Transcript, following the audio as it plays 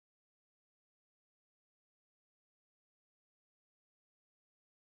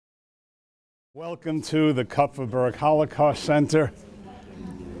Welcome to the Kupferberg Holocaust Center.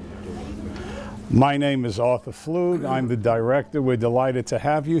 My name is Arthur Flug. I'm the director. We're delighted to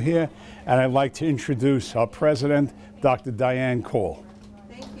have you here. And I'd like to introduce our president, Dr. Diane Cole.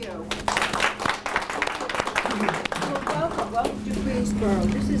 Thank you. Well, welcome to Queensboro.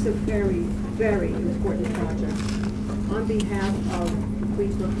 This is a very, very important project. On behalf of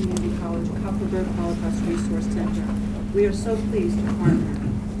Queensboro Community College, Kupferberg Holocaust Resource Center, we are so pleased to partner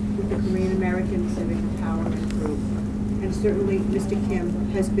with the Korean American Civic Empowerment Group. And certainly Mr. Kim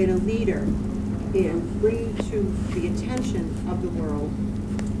has been a leader in bringing to the attention of the world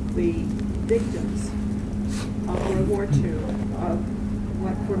the victims of World War II, of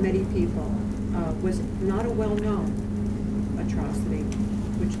what for many people was not a well-known atrocity,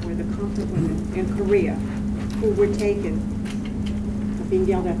 which were the comfort women in Korea who were taken. I'm being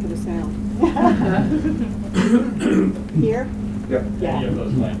yelled at for the sound. Here? Yep. Yeah. Any of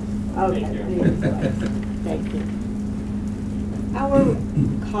those lines. Okay. Thank you. Our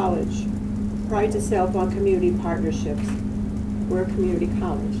college prides itself on community partnerships. We're a community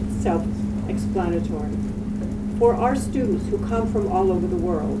college, self-explanatory. For our students who come from all over the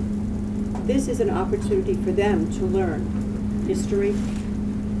world, this is an opportunity for them to learn history,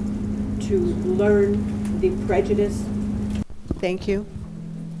 to learn the prejudice. Thank you.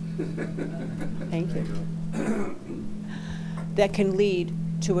 Thank you. That can lead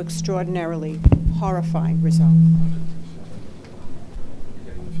to extraordinarily horrifying results.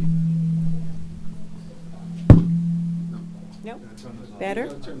 No? Better?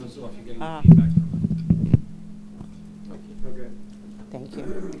 Thank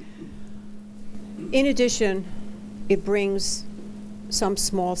you. In addition, it brings some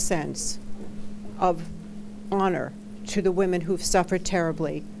small sense of honor to the women who've suffered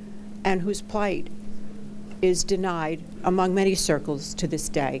terribly and whose plight is denied among many circles to this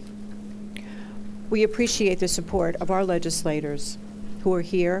day. We appreciate the support of our legislators who are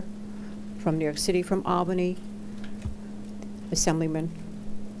here from New York City, from Albany, Assemblyman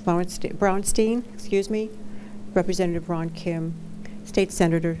Brownstein, Representative Ron Kim, State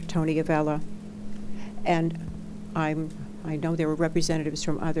Senator Tony Avella, and I know there were representatives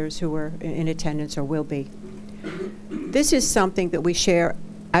from others who were in attendance or will be. This is something that we share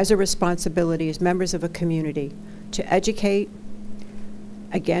as a responsibility as members of a community to educate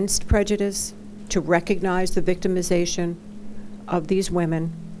against prejudice, to recognize the victimization of these women,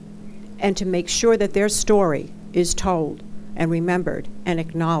 and to make sure that their story is told and remembered and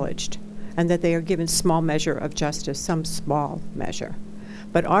acknowledged, and that they are given small measure of justice, some small measure.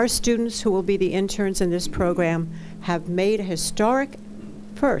 But our students who will be the interns in this program have made a historic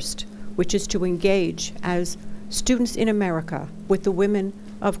first, which is to engage as students in America with the women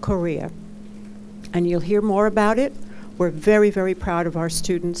of Korea. And you'll hear more about it. We're very, very proud of our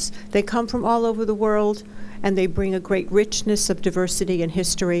students. They come from all over the world, and they bring a great richness of diversity and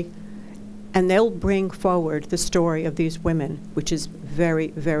history, and they'll bring forward the story of these women, which is very,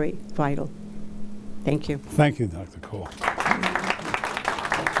 very vital. Thank you. Thank you, Dr. Cole.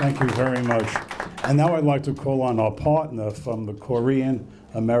 Thank you very much. And now I'd like to call on our partner from the Korean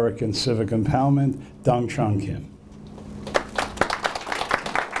American Civic Empowerment, Dong-Chun Kim.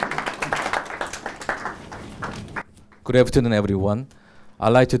 Good afternoon, everyone. I'd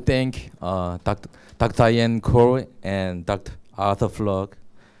like to thank Dr. Diane Cole and Dr. Arthur Flug.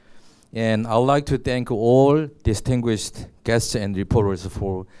 And I would like to thank all distinguished guests and reporters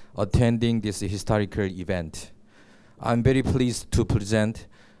for attending this historical event. I'm very pleased to present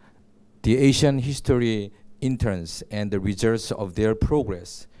the Asian history interns and the results of their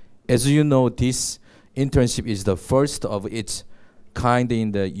progress. As you know, this internship is the first of its kind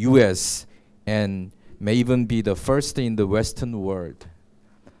in the US and may even be the first in the Western world.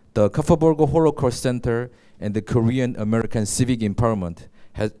 The Kupferberg Holocaust Center and the Korean American Civic Empowerment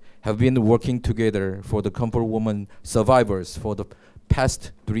have been working together for the comfort woman survivors for the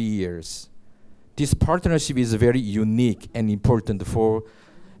past 3 years. This partnership is very unique and important for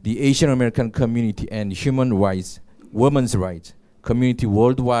the Asian American community and human rights, women's rights community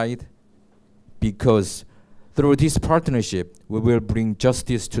worldwide, because through this partnership, we will bring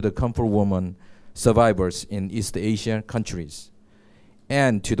justice to the comfort woman survivors in East Asian countries,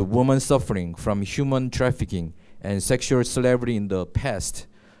 and to the women suffering from human trafficking and sexual slavery in the past,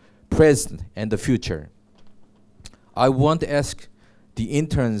 present, and the future. I want to ask the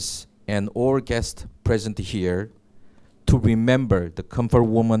interns and all guests present here to remember the comfort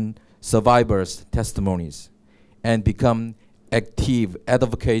woman survivors' testimonies and become active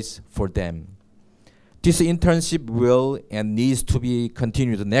advocates for them. This internship will and needs to be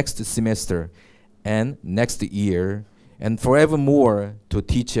continued next semester and next year, and forevermore to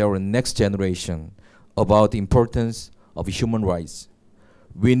teach our next generation about the importance of human rights.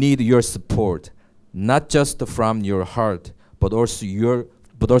 We need your support, not just from your heart, but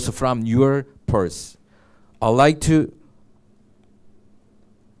also from your purse.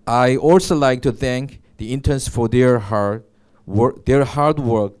 I also like to thank the interns for their hard work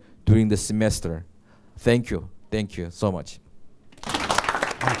during the semester. Thank you so much.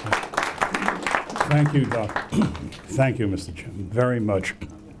 Thank you, Doc. Thank you, Mr. Chairman, very much.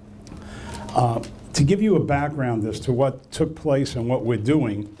 To give you a background as to what took place and what we're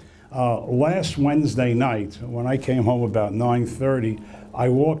doing, last Wednesday night, when I came home about 9:30, I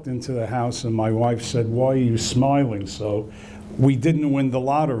walked into the house and my wife said, "Why are you smiling so? We didn't win the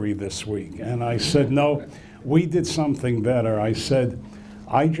lottery this week." And I said, "No, we did something better." I said,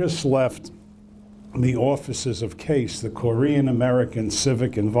 "I just left the offices of CASE, the Korean American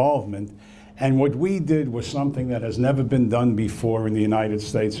Civic Involvement, and what we did was something that has never been done before in the United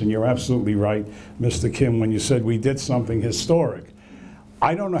States." And you're absolutely right, Mr. Kim, when you said we did something historic.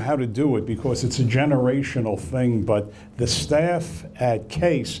 I don't know how to do it because it's a generational thing, but the staff at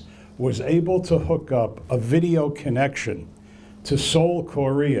CASE was able to hook up a video connection to Seoul,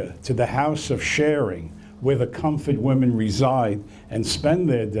 Korea, to the House of Sharing, where the Comfort women reside and spend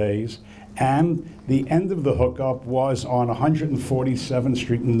their days. And the end of the hookup was on 147th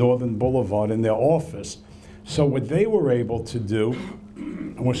Street and Northern Boulevard in their office. So what they were able to do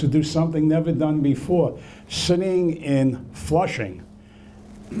was to do something never done before. Sitting in Flushing,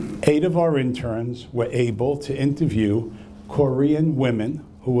 8 of our interns were able to interview Korean women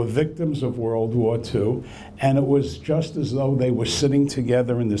who were victims of World War II, and it was just as though they were sitting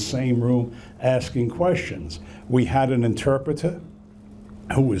together in the same room asking questions. We had an interpreter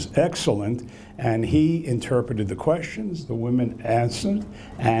who was excellent, and he interpreted the questions, the women answered,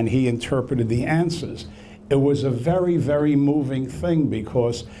 and he interpreted the answers. It was a very, very moving thing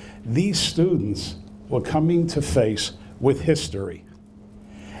because these students were coming to face with history.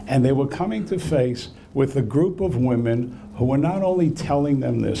 And they were coming to face with a group of women who were not only telling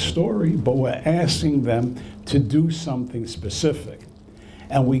them their story, but were asking them to do something specific.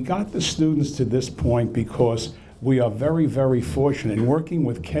 And we got the students to this point because we are very, very fortunate. In working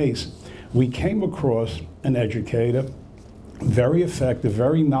with CASE, we came across an educator, very effective,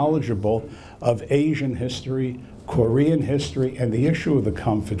 very knowledgeable of Asian history, Korean history, and the issue of the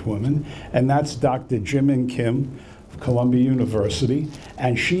Comfort women, and that's Dr. Jimin Kim of Columbia University.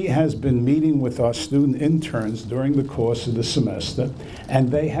 And she has been meeting with our student interns during the course of the semester, and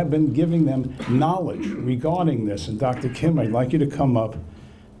they have been giving them knowledge regarding this. And Dr. Kim, I'd like you to come up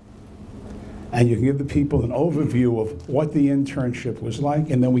and you can give the people an overview of what the internship was like,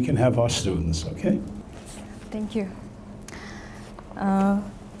 and then we can have our students, okay? Thank you.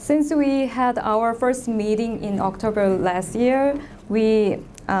 Since we had our first meeting in October last year,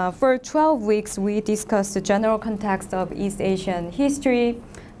 for 12 weeks, we discussed the general context of East Asian history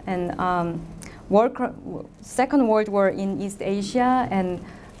and Second World War in East Asia and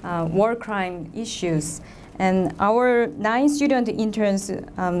war crime issues. And our 9 student interns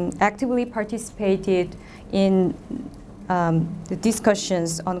actively participated in the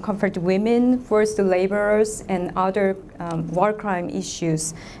discussions on comfort women, forced laborers, and other war crime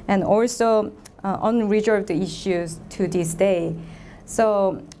issues, and also unresolved issues to this day.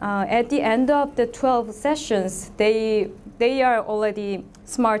 So at the end of the 12 sessions, they are already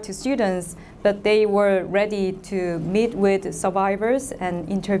smart students, but they were ready to meet with survivors and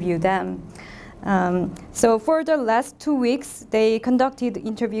interview them. So for the last 2 weeks, they conducted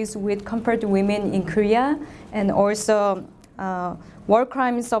interviews with comfort women in Korea, and also war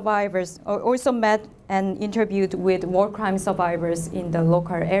crime survivors, also met and interviewed with war crime survivors in the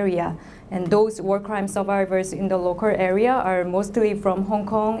local area. And those war crime survivors in the local area are mostly from Hong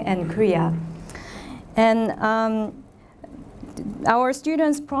Kong and Korea. And our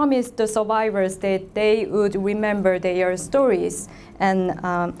students promised the survivors that they would remember their stories and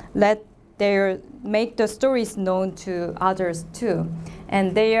make the stories known to others too.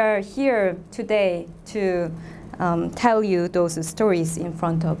 And they are here today to tell you those stories in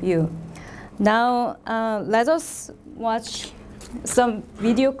front of you. Now let us watch some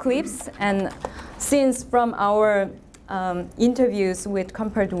video clips and scenes from our interviews with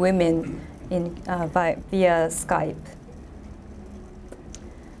comfort women via Skype.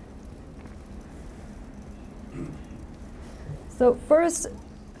 So first,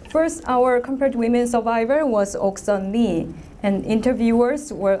 our comfort women survivor was Oksun Lee, and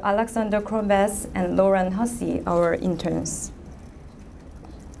interviewers were Alexander Krombes and Lauren Hussey, our interns.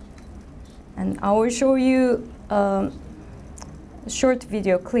 And I will show you a short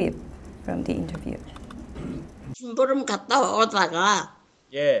video clip from the interview. 심부름 갔다 오다가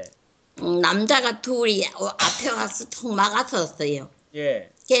예, 남자가 둘이 앞에 와서 턱 막았었어요.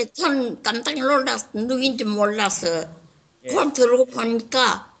 예, 걔전 깜짝 놀라서 누군지 몰라서 예. 그걸 들고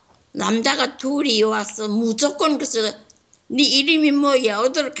보니까 남자가 둘이 와서 무조건 그래서 네 이름이 뭐야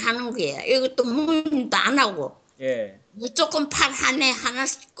어디로 가는 거야 이것도 문도 안 하고 예. 무조건 팔 한 해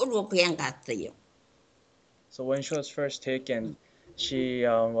하나씩 끌고 그냥 갔어요. So when she was first taken, she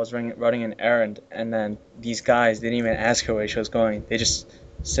was running an errand, and then these guys didn't even ask her where she was going. They just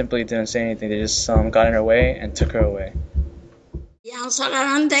simply didn't say anything. They just got in her way and took her away.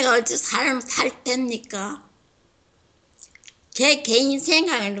 양소라는 데가 어찌 사람 살 텐니까 제 개인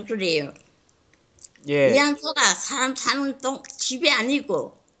생각은 그래요. 예, 양소가 사람 사는 집이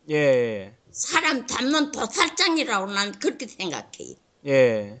아니고 예, 사람 잡는 도살장이라고 난 그렇게 생각해요.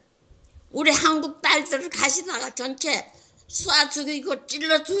 예. 우리 한국 딸들 가시다가 전체 쏴 죽이고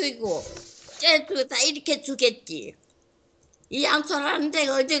찔러 죽이고 째 죽이고 다 이렇게 죽겠지. 이 양소라는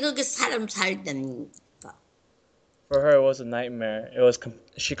데가 어디 거기 사람 살던. For her, it was a nightmare. It was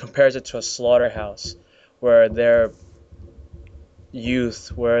she compares it to a slaughterhouse, where their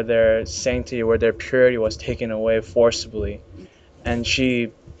youth, where their sanctity, where their purity was taken away forcibly, and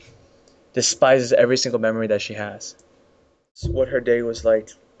she despises every single memory that she has. What her day was like,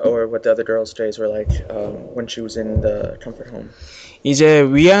 or what the other girls' days were like, when she was in the comfort home. 이제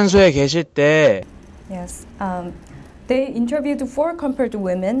위안소에 계실 때, Yes. They interviewed 4 comfort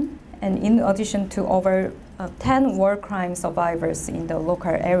women, and in addition to over 10 war crime survivors in the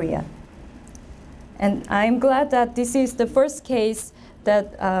local area. And I'm glad that this is the first case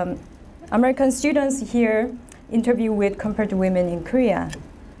that American students here interview with comfort women in Korea.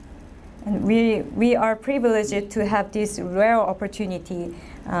 And we are privileged to have this rare opportunity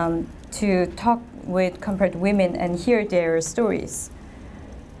to talk with comfort women and hear their stories.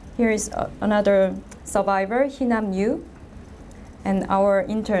 Here is another survivor, Hinam Yu, and our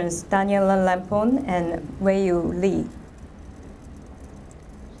interns, Daniela Lampon and Wei-Yu Lee.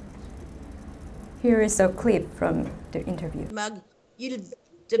 Here is a clip from the interview.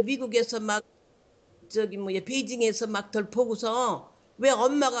 미국에서 막 베이징에서 막 덜보고서 왜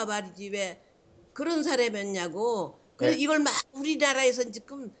엄마가 말이지 왜 그런 사람이었냐고. 그래서 이걸 막 우리나라에서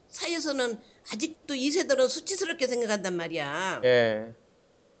지금 사회에서는 아직도 이 세대는 수치스럽게 생각한단 말이야. 예.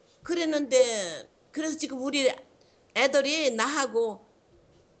 그랬는데 그래서 지금 우리 애들이 나하고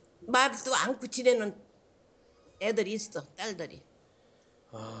말도 않고 지내는 애들이 있어, 딸들이.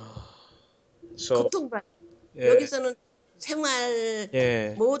 So, 고통받. 예. 여기서는 생활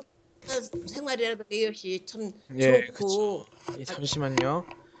예. 모든 생활이라도 역시 참 예, 좋고. 잠시만요.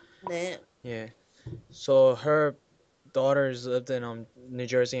 네. Yeah. So her daughters lived in New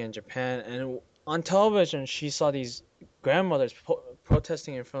Jersey and Japan, and on television she saw these grandmothers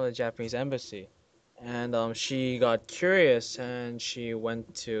protesting in front of the Japanese embassy, and she got curious and she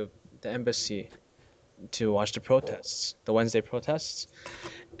went to the embassy to watch the protests, the Wednesday protests,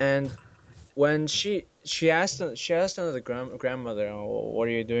 and when she asked another grandmother, "Oh, what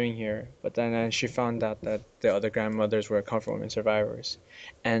are you doing here?" But then she found out that the other grandmothers were comfort women survivors,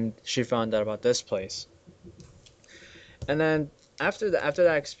 and she found out about this place. And then after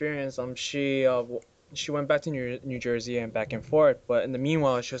that experience, she went back to New Jersey and back and forth. But in the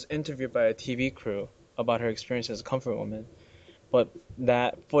meanwhile, she was interviewed by a TV crew about her experience as a comfort woman. But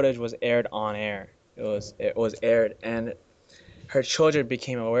that footage was aired on air. It was aired, and her children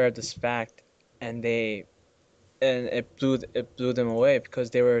became aware of this fact, and it blew them away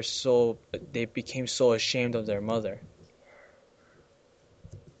because they became so ashamed of their mother.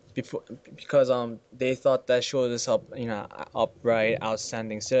 Because they thought that she was this upright,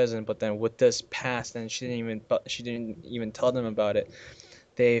 outstanding citizen, but then with this past, and she didn't even tell them about it.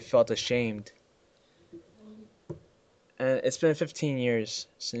 They felt ashamed. And it's been 15 years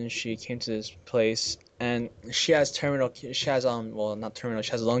since she came to this place, and she has lung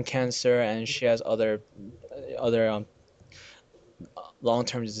cancer, and she has other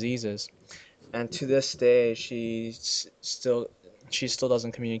long-term diseases. And to this day, she still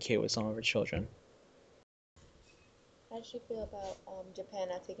doesn't communicate with some of her children. How does she feel about Japan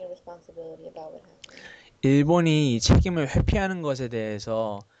not taking responsibility about what happened? 일본이 이 책임을 회피하는 것에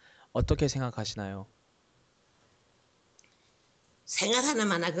대해서 어떻게 생각하시나요?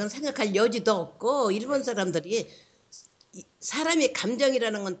 생각하나마나 그건 생각할 여지도 없고 일본 사람들이 사람의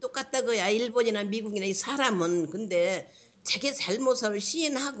감정이라는 건 똑같다고야. 일본이나 미국이나 이 사람은 근데 자기 잘못을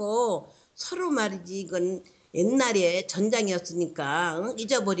시인하고 서로 말이지 이건 옛날에 전장이었으니까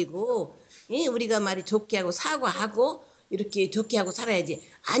잊어버리고 우리가 말이 좋게 하고 사과하고 이렇게 좋게 하고 살아야지.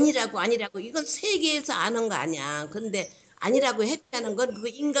 아니라고 이건 세계에서 아는 거 아니야. 근데 아니라고 했다는 건 그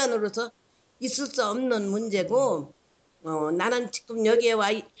인간으로서 있을 수 없는 문제고 나는 지금 여기에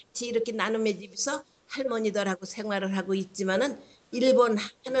와 같이 이렇게 나눔의 집에서 할머니들하고 생활을 하고 있지만은 일본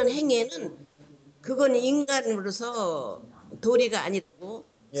하는 행위는 그건 인간으로서 도리가 아니라고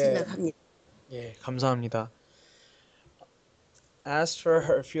생각합니다. 예, 감사합니다. As for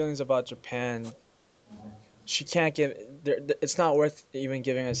her feelings about Japan, she can't give. It's not worth even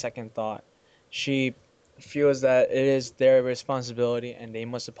giving a second thought. She feels that it is their responsibility and they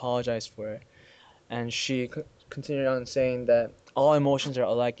must apologize for it. And she continued on saying that all emotions are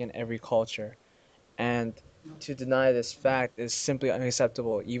alike in every culture, and to deny this fact is simply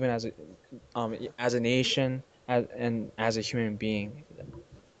unacceptable, even as a nation, and as a human being.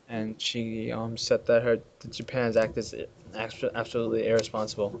 And she said that Japan's act is absolutely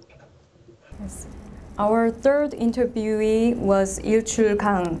irresponsible. Yes. Our third interviewee was Il-chul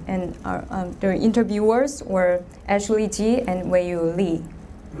Kang, and the interviewers were Ashley Ji and Wei-yu Lee.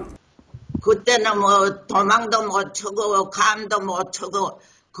 그때는 뭐 도망도 못 치고 감도 못 치고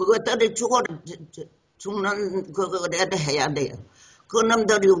그것들이 죽는 그거라도 해야 돼요.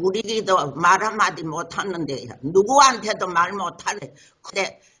 그놈들이 우리기도 말 한마디 못하는데요. 누구한테도 말 못하래.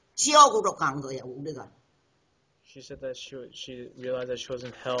 근데 지옥으로 간 거야 우리가. She said that she realized that she was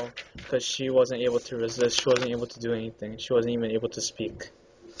in hell because she wasn't able to resist. She wasn't able to do anything. She wasn't even able to speak.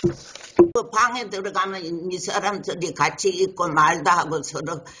 그 방에 들어가면 이 사람들이 같이 있고 말도 하고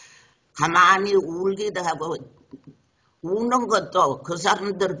서로 가만히 울기도 하고 우는 것도 그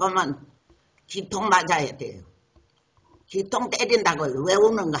사람들 보면 기통 맞아야 돼요. 기통 때린다고 왜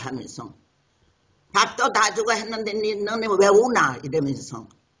우는가 하면서 밥도 다 주고 했는데 너네 왜 우나 이러면서.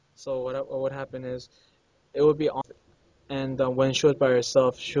 So what would happen is it would be on, and when she was by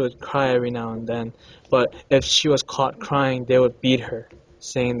herself, she would cry every now and then. But if she was caught crying, they would beat her,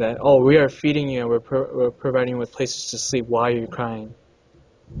 saying that, "Oh, we are feeding you and we're providing you with places to sleep. Why are you crying?"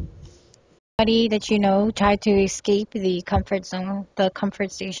 Anybody that you know tried to escape the comfort zone, the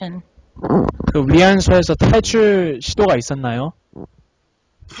comfort station? 그 위안소에서 탈출 시도가 있었나요?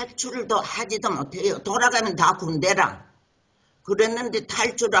 탈출도 하지도 못해요. 돌아가면 다 군대라. 그랬는데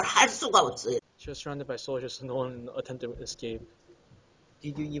탈출을 할 수가 없어요. She was surrounded by soldiers, so no one attempted to escape.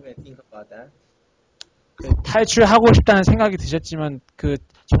 Did you even think about that? 탈출하고 싶다는 생각이 드셨지만 그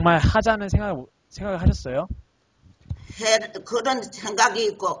정말 하자는 생각을 하셨어요? 그런 생각이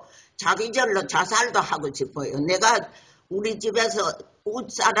있고 자기절로 자살도 하고 싶어요. 내가 우리 집에서 윗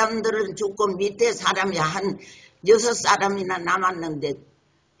사람들은 죽고 밑에 사람이 한 6사람이나 남았는데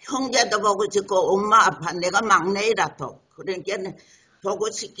형제도 보고 싶고 엄마 아빠 내가 막내라도 그러니까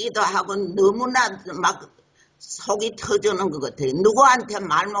보고 싶기도 하고 너무나 막 속이 터지는 것 같아요. 누구한테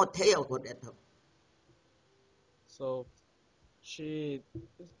말 못해요 그래도. So she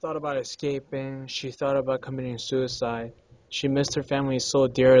thought about escaping. She thought about committing suicide. She missed her family so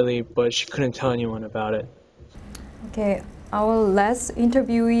dearly, but she couldn't tell anyone about it. Okay, our last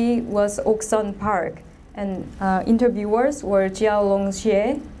interviewee was Oksun Park, and interviewers were Jialong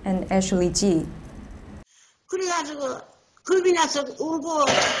Xie and Ashley Ji. 그래가지고 겁이 나서 울고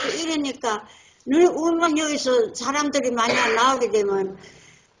이러니까 너네 울면 여기서 사람들이 만약 나오게 되면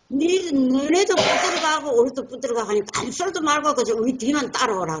너네도 붙들어가고 우리도 붙들어가고 하니까 안설도 말고 그저 우리 뒤만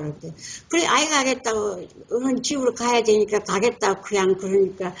따라오라 그랬대. 그래 아이가 가겠다고 집으로 가야 되니까 가겠다고 그냥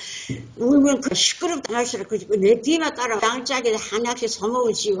그러니까 울면 그 시끄럽다 말시라 그러고 내 뒤만 따라 양짝에 한약씩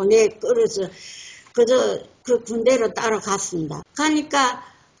소목을 쥐고 내 끌어서 그저 그 군대로 따라갔습니다.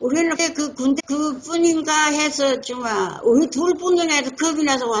 가니까 우리는 그 군대 그뿐인가 해서 정말 우리 둘뿐이나 해서 겁이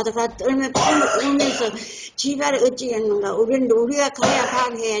나서 와서 떨며 울면서 지발을 어찌겠는가. 우리가 가야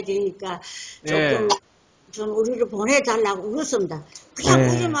방해해야 되니까 조금 좀 우리를 보내달라고 울었습니다.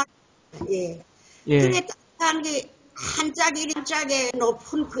 그냥 울기만 예. 그래 한 게 한 짝에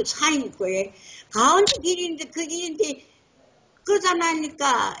높은 그 산이 있고요. 가운데 길인데 그 길인데 그러다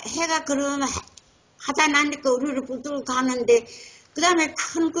나니까 해가 그러면 하다 나니까 우리를 붙들고 가는데 그 다음에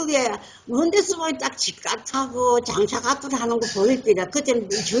큰 그게 먼 데서 보니 딱 집 같하고 장사 같으로 하는 거 보일 거다. 그때는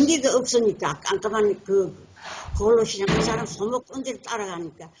전기가 없으니까 깜깜한 그걸로 시작 그 사람 소목 끈대로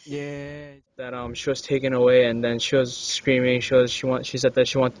따라가니까. Yeah. That she was taken away and then she was screaming. She said that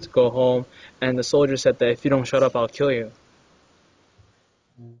she wanted to go home and the soldier said that if you don't shut up, I'll kill you.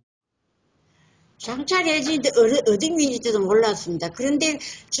 장차례지인데 어디 민지도 몰랐습니다. 그런데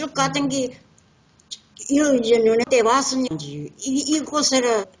쭉 가던 게 이제 눈에 때 왔으니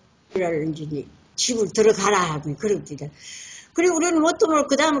이곳에를 이제 집을 들어가라 하면 그럽니다. 그리고 우리는 뭣도 모르고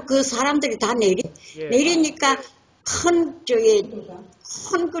그 다음에 그 사람들이 다 내리니까 큰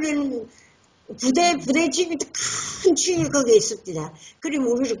그런 부대 집이 큰 집이 거기에 있었대요.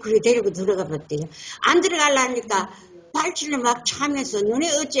 그리고 우리를 그래 데리고 들어가 봤대요. 안 들어가려니까 발치를 막 차면서 너네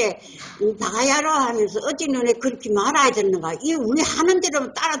어째 나가야로 하면서 어째 너네 그렇게 말아야 되는가? 이 우리 하는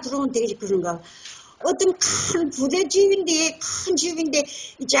대로 따라 들어오면 되지 그런가? 어떤 큰 부대집인데 큰 집인데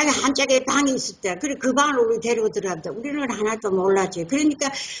이 짝에 한 짝에 방이 있었다. 그래 그 방을 우리 데리고 들어갔다. 우리는 하나도 몰랐지. 그러니까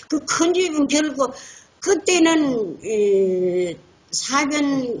그 큰 집은 결국 그때는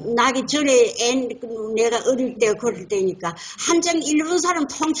사변 나기 전에 내가 어릴 때 그럴 때니까 한정 일본 사람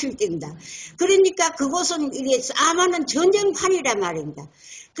통칠 때입니다. 그러니까 그곳은 이게 싸마는 전쟁판이란 말입니다.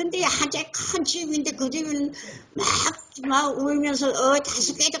 근데 한자 큰 집인데 그 집은 막 울면서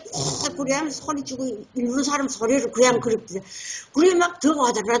다섯 개도 그래 하면서 소리 주고 일본 사람 소리를 그냥 그렇게 그래 막 더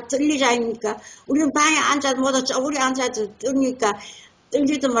와다라 떨리자 아닙니까? 우리는 방에 앉아도 뭐다 쪼그리 앉아도 떨리니까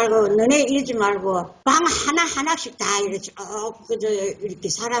떨리도 말고 너네 이러지 말고 방 하나씩 다 이렇게 그저 이렇게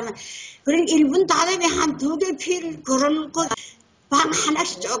사람은 그런 1분 다 되면 한 2개 피를 걸어놓고 방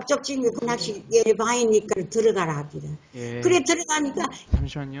하나씩 쪽쪽 지면 하나씩 얘 방이니까 들어가라 합니다. 예. 그래 들어가니까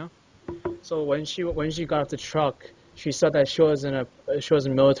잠시만요. So when she got off the truck, she saw that she was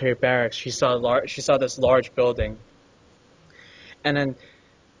in military barracks. She saw this large building, and then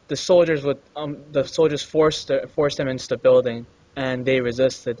the soldiers forced them into the building, and they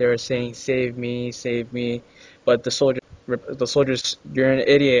resisted. They were saying, "Save me, save me," but the soldiers, "You're an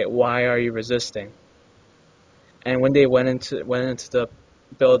idiot. Why are you resisting?" And when they went into the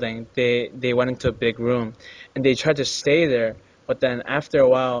building, they went into a big room, and they tried to stay there. But then after a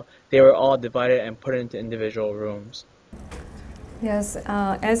while, they were all divided and put into individual rooms. Yes,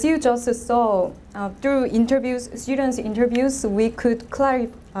 as you just saw, through students' interviews, we could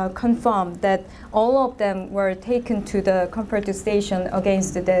confirm that all of them were taken to the comfort station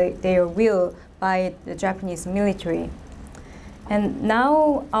against their will by the Japanese military. And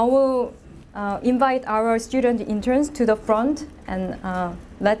now I will invite our student interns to the front and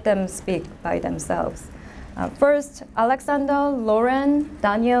let them speak by themselves. First, Alexander, Lauren,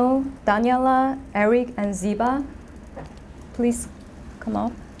 Daniel, Daniela, Eric, and Ziba. Please come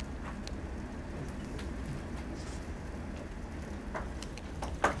up.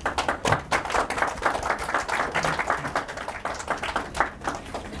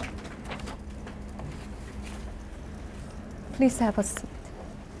 Please have a seat.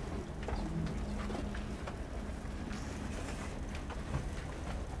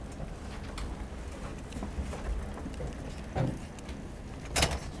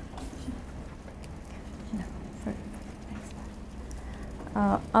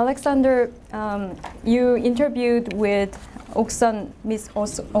 Alexander, you interviewed with Miss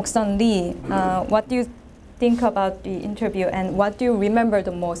Oksan Lee. What do you think about the interview, and what do you remember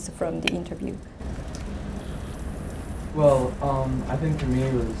the most from the interview? Well, I think for me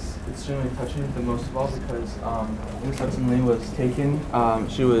it was extremely touching, the most of all, because Miss Oksan Lee was taken.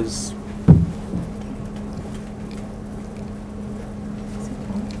 She was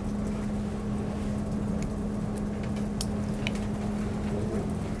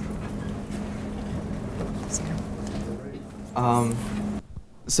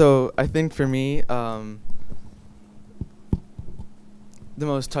so I think for me, the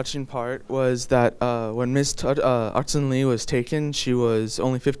most touching part was that when Miss Oksan Lee was taken, she was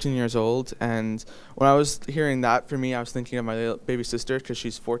only 15 years old, and when I was hearing that, for me, I was thinking of my baby sister, because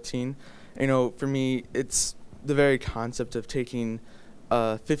she's 14. You know, for me, it's the very concept of taking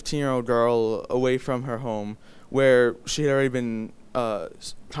a 15-year-old girl away from her home, where she had already been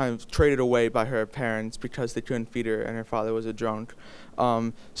kind of traded away by her parents because they couldn't feed her and her father was a drunk.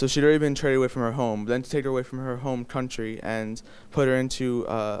 So she'd already been traded away from her home. Then to take her away from her home country and put her into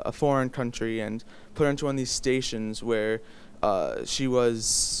a foreign country and put her into one of these stations where she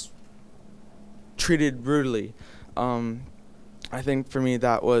was treated brutally. I think for me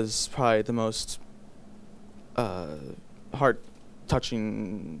that was probably the most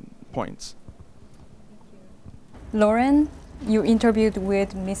heart-touching points. Lauren, you interviewed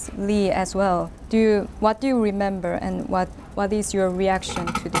with Miss Lee as well. What do you remember, and what is your reaction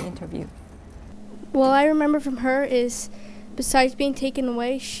to the interview? What I remember from her is, besides being taken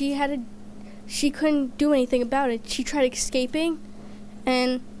away, she couldn't do anything about it. She tried escaping,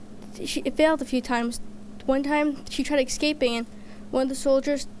 and it failed a few times. One time she tried escaping, and one of the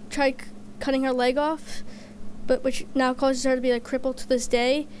soldiers tried cutting her leg off, which now causes her to be crippled to this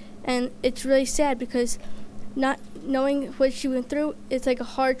day. And it's really sad because not knowing what she went through, it's like a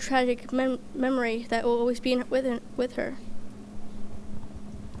hard, tragic memory that will always be with her.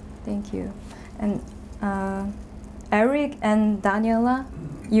 Thank you. And Eric and Daniela,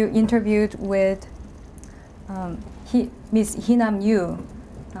 you interviewed with Miss Hinam Yu.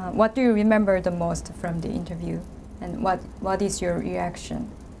 What do you remember the most from the interview, and what is your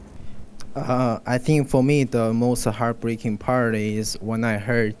reaction? I think for me the most heartbreaking part is when I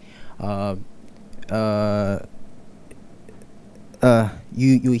heard Yu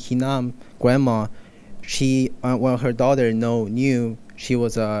Hinam grandma, she well her daughter knew she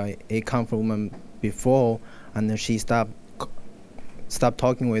was a comfort woman before, and she stopped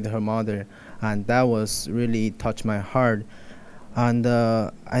talking with her mother, and that was really touched my heart. And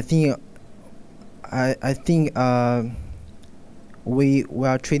I think we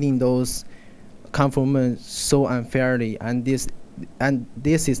are treating those comfort women so unfairly, and this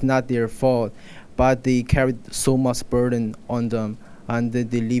is not their fault, but they carry so much burden on them, and they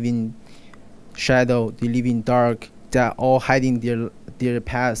live in shadow, they live in dark. They're all hiding their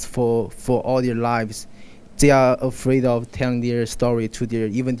past for all their lives. They are afraid of telling their story to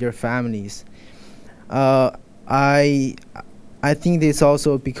even their families. I think this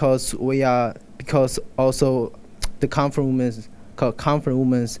also because also the comfort women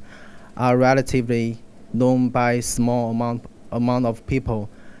are relatively known by small amount of people,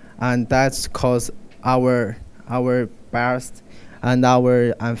 and that's cause our bias and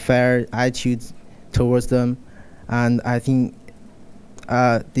our unfair attitudes towards them, and I think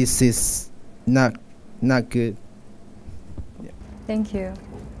this is not good. Thank you.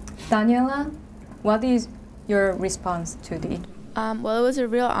 Daniela, what is your response to the? Well, it was a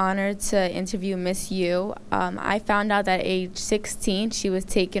real honor to interview Miss Yu. I found out that at age 16, she was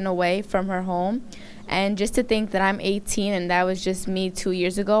taken away from her home. And just to think that I'm 18 and that was just me 2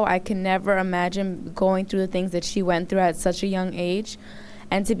 years ago, I can never imagine going through the things that she went through at such a young age.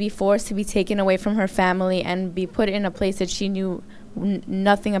 And to be forced to be taken away from her family and be put in a place that she knew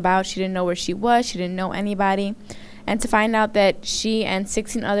nothing about. She didn't know where she was. She didn't know anybody. And to find out that she and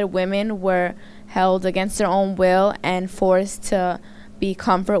 16 other women were held against their own will and forced to be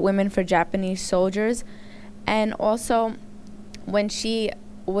comfort women for Japanese soldiers. And also, when she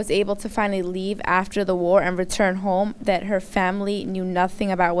was able to finally leave after the war and return home, that her family knew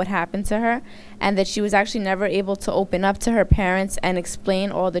nothing about what happened to her, and that she was actually never able to open up to her parents and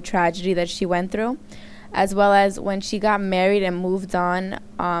explain all the tragedy that she went through. As well as when she got married and moved on,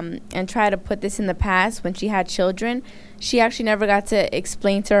 and tried to put this in the past, when she had children, she actually never got to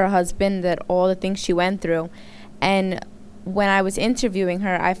explain to her husband that all the things she went through. And when I was interviewing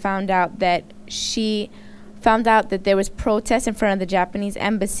her, I found out that there was protests in front of the Japanese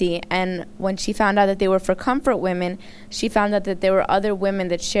embassy, and when she found out that they were for comfort women, she found out that there were other women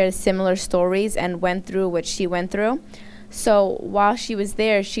that shared similar stories and went through what she went through. So while she was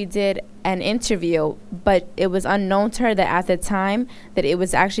there, she did an interview, but it was unknown to her that at the time that it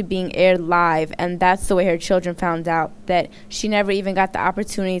was actually being aired live, and that's the way her children found out, that she never even got the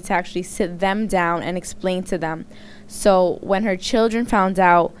opportunity to actually sit them down and explain to them. So when her children found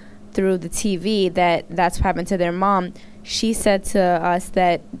out through the TV that that's what happened to their mom, she said to us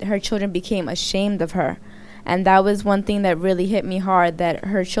that her children became ashamed of her. And that was one thing that really hit me hard, that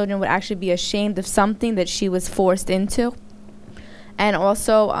her children would actually be ashamed of something that she was forced into. And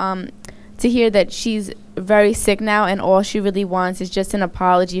also to hear that she's very sick now and all she really wants is just an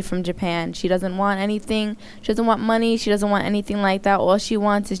apology from Japan. She doesn't want anything. She doesn't want money. She doesn't want anything like that. All she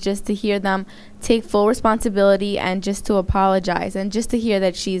wants is just to hear them take full responsibility and just to apologize. And just to hear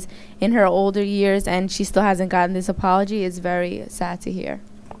that she's in her older years and she still hasn't gotten this apology is very sad to hear.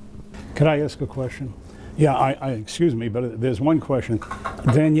 Could I ask a question? Yeah, I excuse me, but there's one question.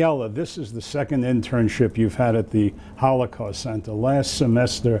 Daniela, this is the second internship you've had at the Holocaust Center. Last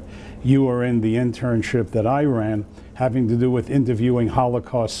semester, you were in the internship that I ran, having to do with interviewing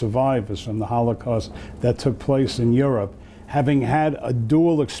Holocaust survivors from the Holocaust that took place in Europe. Having had a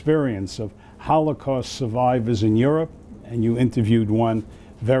dual experience of Holocaust survivors in Europe, and you interviewed one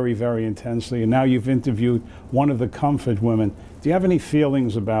very, very intensely, and now you've interviewed one of the comfort women. Do you have any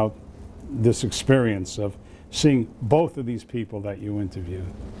feelings about this experience of seeing both of these people that you interviewed?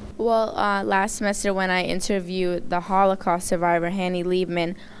 Well, last semester when I interviewed the Holocaust survivor, Hanny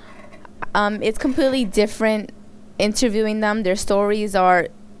Liebman, it's completely different interviewing them. Their stories are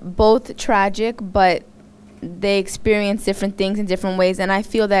both tragic, but they experience different things in different ways. And I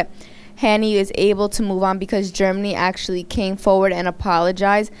feel that Hanny is able to move on because Germany actually came forward and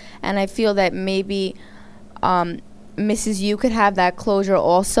apologized. And I feel that maybe Mrs. Yu could have that closure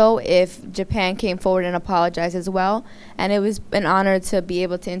also if Japan came forward and apologized as well. And it was an honor to be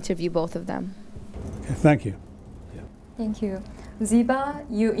able to interview both of them. Okay, thank you. Thank you. Ziba,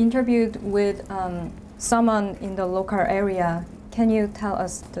 you interviewed with someone in the local area. Can you tell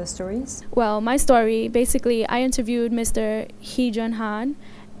us the stories? Well, my story, basically, I interviewed Mr. Hee Jun Han,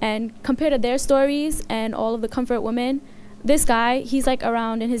 and compared to their stories and all of the comfort women, this guy, he's like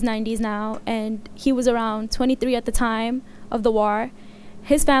around in his 90s now, and he was around 23 at the time of the war.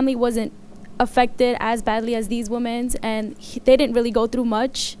 His family wasn't affected as badly as these women, and they didn't really go through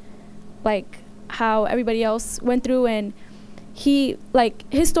much, like how everybody else went through. And his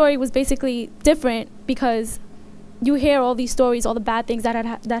story was basically different because you hear all these stories, all the bad things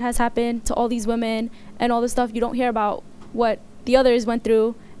that has happened to all these women and all the stuff. You don't hear about what the others went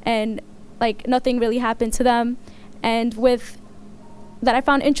through, and like nothing really happened to them. And that I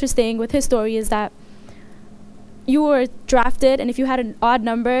found interesting with his story is that you were drafted, and if you had an odd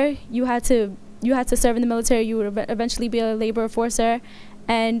number, you had to serve in the military. You would eventually be a labor forcer.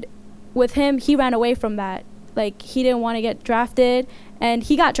 And with him, he ran away from that. Like, he didn't want to get drafted, and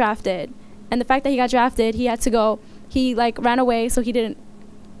he got drafted. And the fact that he got drafted, he had to go. He ran away, so he didn't.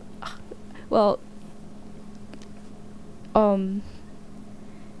 Well,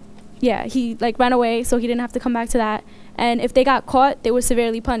 yeah, he ran away, so he didn't have to come back to that. And if they got caught, they were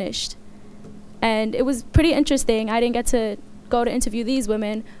severely punished. And it was pretty interesting. I didn't get to go to interview these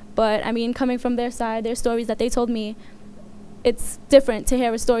women, but I mean, coming from their side, their stories that they told me, it's different to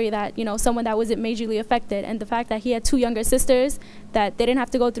hear a story that, someone that wasn't majorly affected. And the fact that he had 2 younger sisters, that they didn't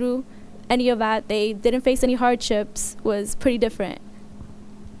have to go through any of that, they didn't face any hardships, was pretty different.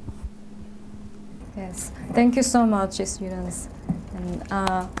 Yes, thank you so much, students. And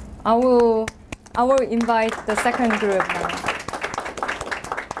I will invite the second group now.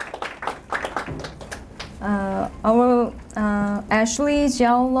 Our Ashley,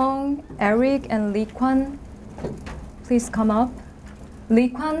 Jiaolong, Eric, and Li Quan, please come up. Li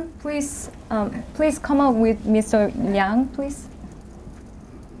Quan, please come up with Mr. Liang, please.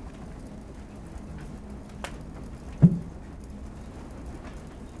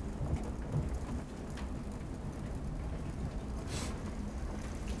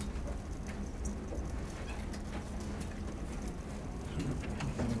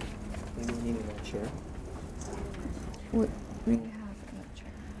 We have a chair.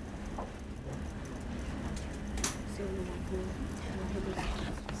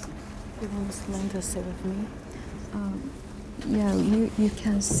 You want Slender sit with me? Yeah, you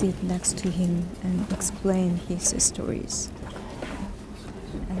can sit next to him and explain his stories.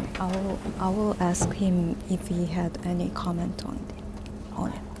 And I will ask him if he had any comment on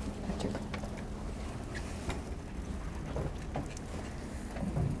it. After that.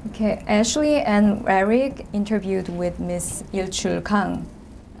 Okay, Ashley and Eric interviewed with Miss Il-chul Kang.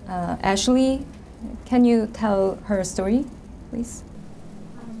 Ashley, can you tell her story, please?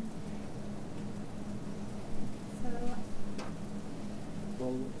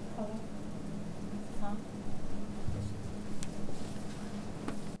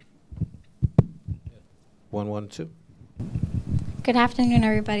 One, 1, 2. Good afternoon,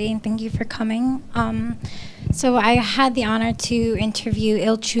 everybody, and thank you for coming. So I had the honor to interview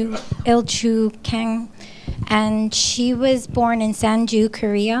Il-chul Kang, and she was born in Sanju,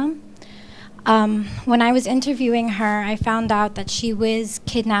 Korea. When I was interviewing her, I found out that she was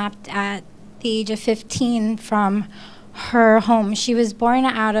kidnapped at the age of 15 from her home. She was born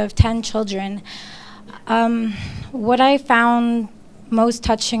out of 10 children. What I found most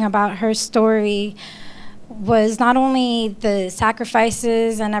touching about her story was not only the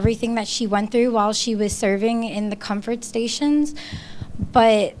sacrifices and everything that she went through while she was serving in the comfort stations,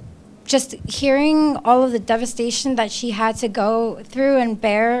 but just hearing all of the devastation that she had to go through and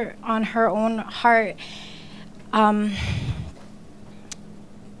bear on her own heart.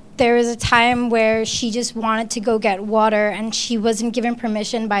 There was a time where she just wanted to go get water, and she wasn't given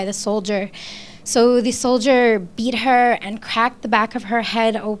permission by the soldier. So the soldier beat her and cracked the back of her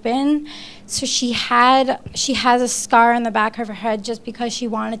head open. So she has a scar on the back of her head just because she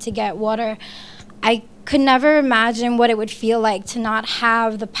wanted to get water. I could never imagine what it would feel like to not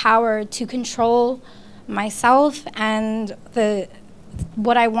have the power to control myself and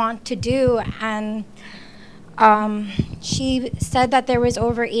what I want to do. And she said that there was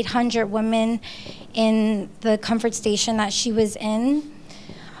over 800 women in the comfort station that she was in.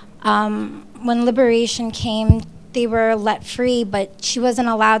 When liberation came, they were let free, but she wasn't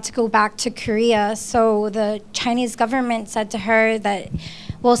allowed to go back to Korea. So the Chinese government said to her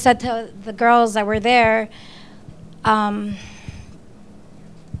said to the girls that were there,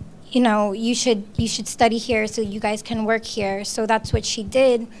 you should study here so you guys can work here. So that's what she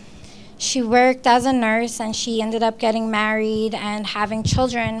did. She worked as a nurse, and she ended up getting married and having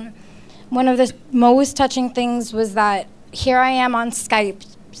children. One of the most touching things was that here I am on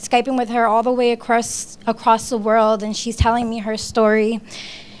Skyping with her all the way across the world, and she's telling me her story.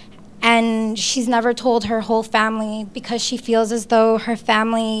 And she's never told her whole family because she feels as though her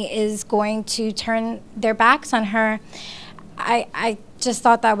family is going to turn their backs on her. I just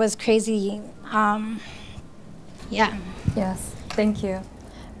thought that was crazy. Yeah. Yes, thank you.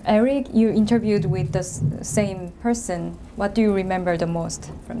 Eric, you interviewed with the same person. What do you remember the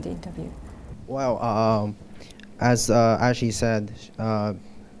most from the interview? Well, as Ashley said,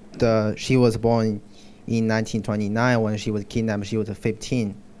 she was born in 1929. When she was kidnapped, she was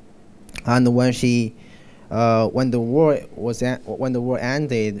 15, and when the war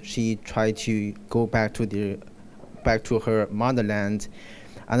ended, she tried to go back to her motherland,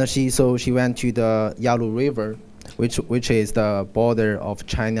 and she went to the Yalu River, which is the border of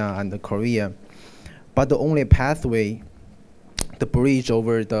China and Korea. But the only pathway, the bridge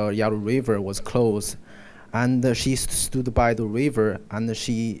over the Yalu River, was closed, and she stood by the river, and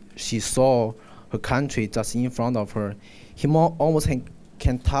she saw her country just in front of her. He almost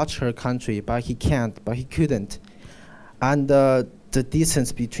can touch her country, but he couldn't. And the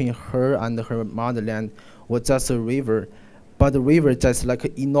distance between her and her motherland was just a river, but the river just like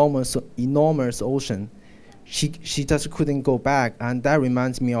an enormous ocean. She just couldn't go back, and that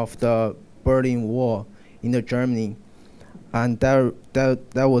reminds me of the Berlin Wall in Germany, and that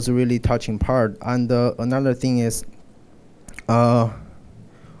was a really touching part. And another thing is, he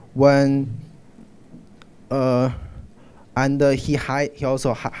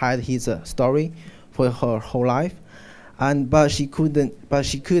also hid his story for her whole life, but she couldn't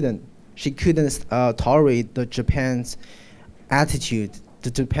tolerate the Japan's attitude.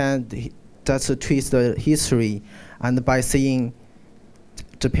 The Japan just twist the history, and by saying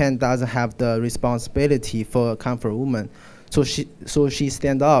Japan doesn't have the responsibility for comfort women, so she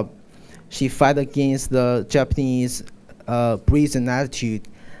stand up, she fight against the Japanese brazen attitude,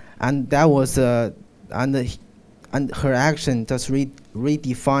 and that was and her action just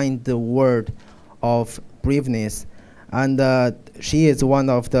redefined the word of braveness, and she is one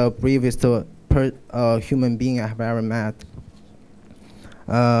of the bravest human being I have ever met.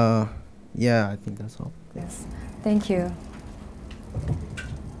 Yeah, I think that's all. Yes, thank you.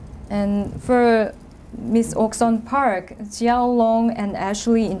 And for Miss Okson Park, Jiao Long and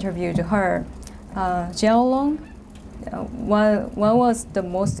Ashley interviewed her. Jiao Long, what was the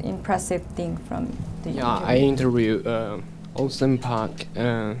most impressive thing from the interview? I interviewed Okson Park.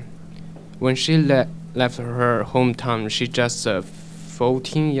 When she left her hometown, she just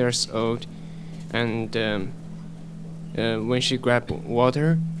 14 years old, and when she grabbed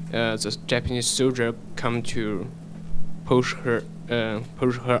water, the Japanese soldier come to push her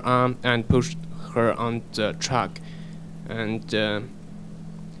arm and push her on the truck, and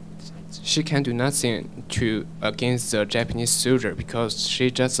she can do nothing against the Japanese soldier because she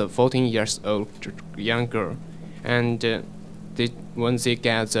just a 14 years old young girl, and when they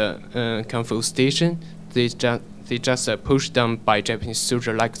get the comfort station, they just pushed down by Japanese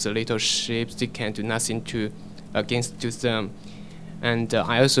soldier like the little ships. They can do nothing against them, and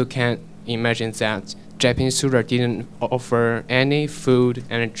I also can imagine that Japanese soldier didn't offer any food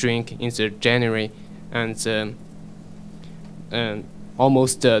and drink in the January, and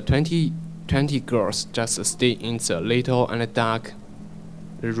almost 20 girls just stay in the little and dark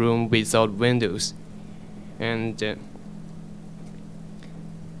room without windows, and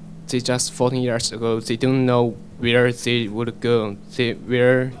they just 14 years ago. They don't know where they would go.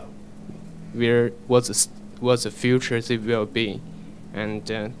 Where what the future they will be, and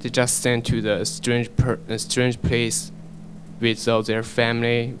they just sent to the strange place without their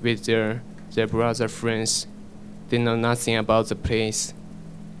family, with their brother friends. They know nothing about the place.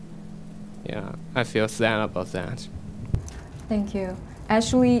 Yeah, I feel sad about that. Thank you.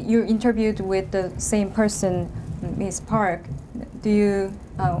 Ashley, you interviewed with the same person, Miss Park.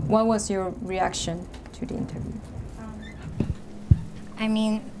 What was your reaction to the interview? I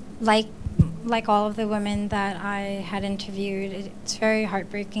mean, like all of the women that I had interviewed, it's very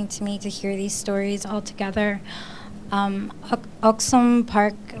heartbreaking to me to hear these stories all together. Okson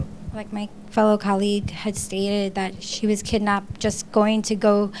Park, like my fellow colleague had stated, that she was kidnapped just going to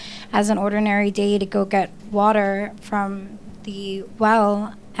go as an ordinary day to go get water from the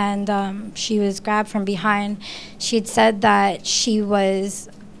well, and she was grabbed from behind. She had said that she was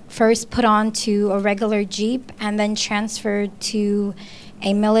first put onto a regular Jeep and then transferred to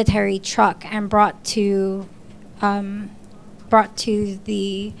a military truck and brought to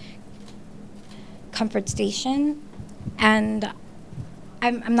the comfort station. And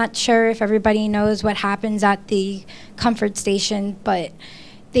I'm not sure if everybody knows what happens at the comfort station, but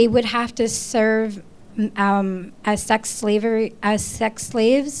they would have to serve as sex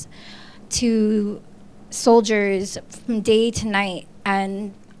slaves to soldiers from day to night.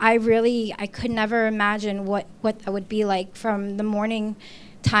 And I could never imagine what that would be like from the morning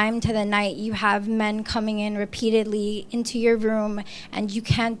time to the night. You have men coming in repeatedly into your room and you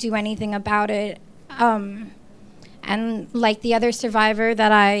can't do anything about it. And like the other survivor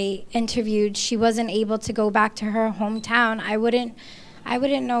that I interviewed, she wasn't able to go back to her hometown. I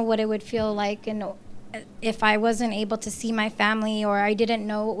wouldn't know what it would feel like, and if I wasn't able to see my family or I didn't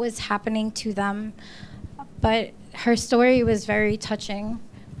know what was happening to them. But her story was very touching.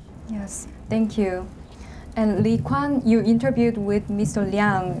 Yes, thank you. And Li Kwan, you interviewed with Mr.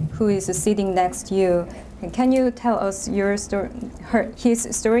 Liang, who is sitting next to you. And can you tell us your story, his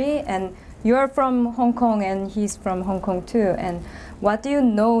story? And you're from Hong Kong, and he's from Hong Kong too. And what do you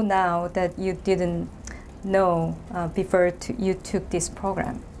know now that you didn't know before you took this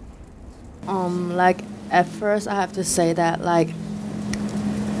program? Like at first, I have to say that like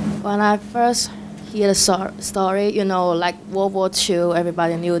when I first hear the story, you know, like World War II,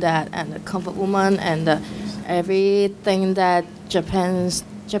 everybody knew that, and the Comfort Woman, and everything that Japanese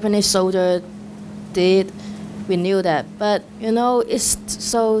soldier did, we knew that. But you know, it's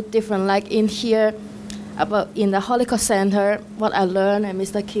so different. Like in here, in the Holocaust Center, what I learned and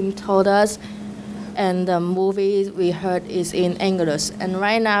Mr. Kim told us, and the movies we heard is in English. And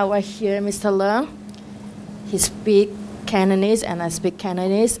right now, right here, Mr. Leung, he speaks Cantonese and I speak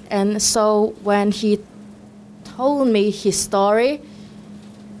Cantonese. And so when he told me his story,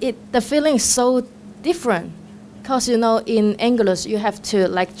 the feeling is so different. Because, you know, in English, you have to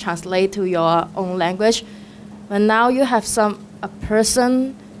like translate to your own language. But now you have a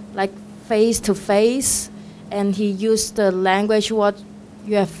person like face to face, and he used the language what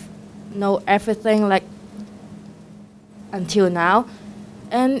you have know everything like until now.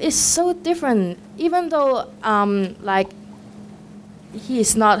 And it's so different, even though like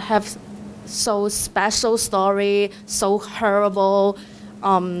he's not have so special story, so horrible,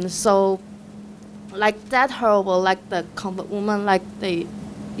 so like that horrible, like the Comfort Woman, like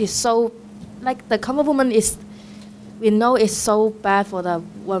is so, like the Comfort Woman is, we know it's so bad for the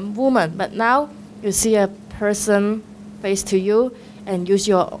one woman, but now you see a person face to you and use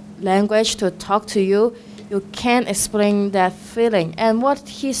your language to talk to you, you can't explain that feeling. And what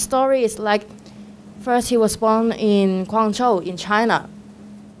his story is like, first he was born in Guangzhou in China.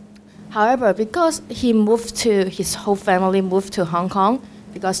 However, because his whole family moved to Hong Kong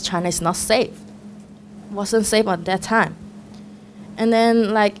because China is not safe. Wasn't safe at that time. And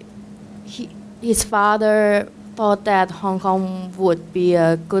then like his father thought that Hong Kong would be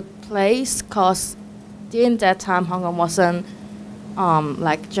a good place because during that time Hong Kong wasn't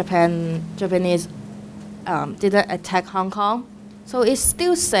like Japanese didn't attack Hong Kong, so it's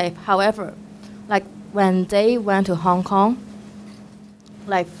still safe. However, like when they went to Hong Kong,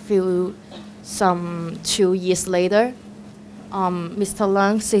 like 2 years later, Mr.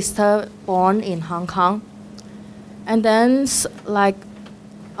 Leung's sister born in Hong Kong, and then like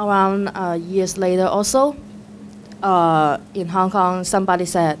around years later also, in Hong Kong, somebody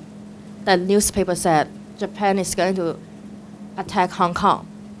said, the newspaper said Japan is going to attack Hong Kong.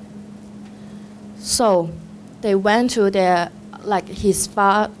 So they went to their, like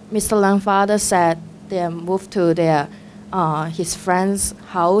Mr. Leung's father said they moved to his friend's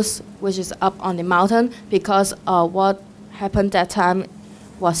house, which is up on the mountain, because what happened that time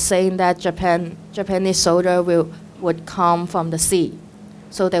was saying that Japanese soldier would come from the sea.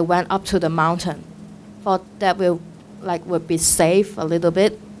 So they went up to the mountain. Thought that would be safe a little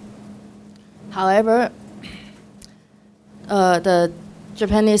bit. However, the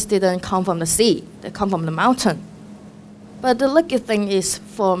Japanese didn't come from the sea, they come from the mountain. But the lucky thing is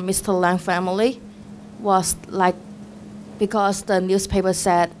for Mr. Leung family was like, because the newspaper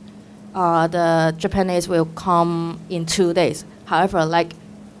said the Japanese will come in 2 days. However, like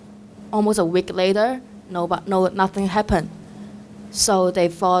almost a week later, nothing happened. So they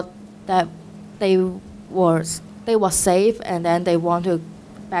thought that they were safe, and then they want to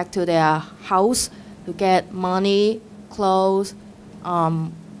back to their house to get money, clothes,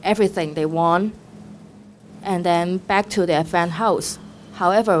 everything they want, and then back to their friend's house.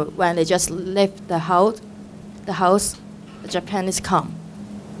 However, when they just left the house, the Japanese come.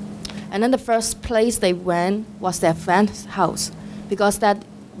 And then the first place they went was their friend's house, because that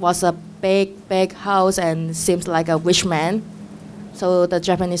was a big house and seems like a rich man. So the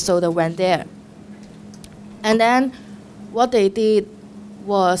Japanese soldier went there. And then what they did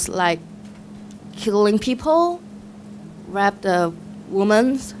was like killing people, rape the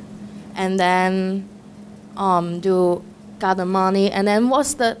women, and then got the money. And then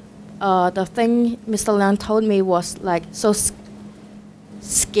what's the thing Mr. Leung told me was like so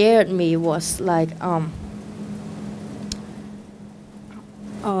scared me was like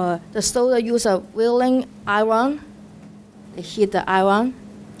the soldier used a wheeling iron. They hit the iron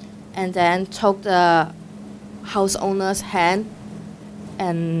and then took the house owner's hand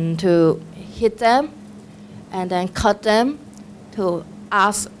and to hit them. and then cut them to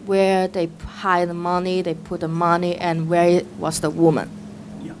ask where they hide the money, they put the money, and where was the woman.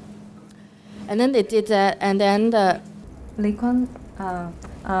 Yeah. And then they did that, and then the... Lee Kwon,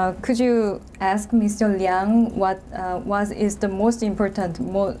 could you ask Mr. Liang what is the most important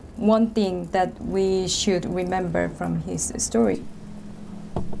one thing that we should remember from his story?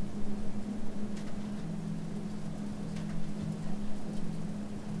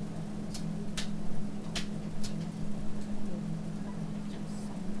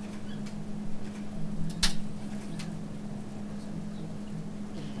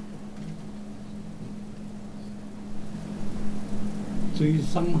最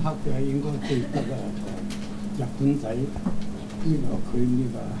深刻嘅應該記得啊，日本仔呢個佢呢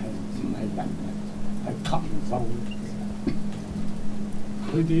個係唔係人嘅，係禽獸。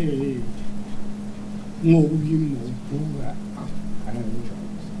佢哋無緣無故嘅係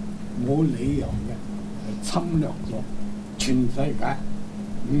冇理由嘅係侵略咗全世界，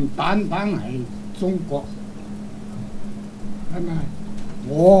唔單單係中國，係咪？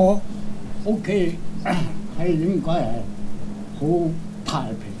我屋企係應該係好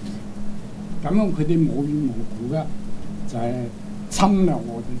太平，咁樣佢哋無緣無故嘅就係侵略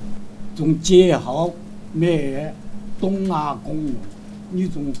我哋，仲借口咩嘢東亞共榮呢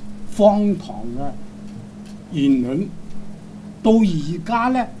種荒唐嘅言論，到而家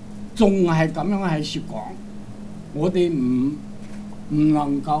咧仲係咁樣喺説講，我哋唔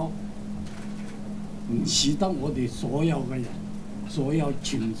能夠唔似得我哋所有嘅人，所有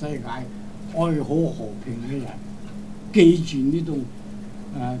全世界愛好和平嘅人。記住呢種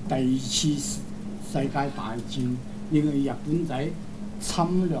第二次世界大戰呢個日本仔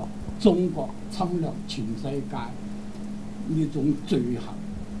侵略中國、侵略全世界呢種罪行，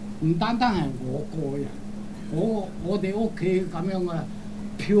唔單單係我個人，我哋屋企咁樣嘅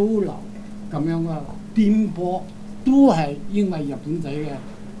漂流、咁樣嘅顛簸，都係因為日本仔嘅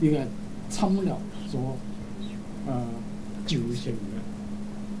呢個侵略所造成嘅。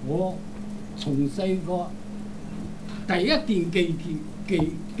我從細個第一件記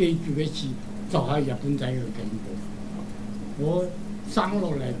住嘅事就係日本仔嘅警報。我生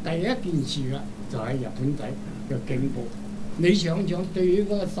落嚟第一件事嘅就係日本仔嘅警報。你想想，對於一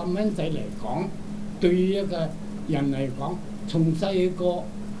個細蚊仔嚟講，對於一個人嚟講，從細個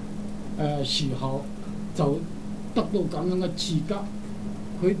時候就得到咁樣嘅刺激，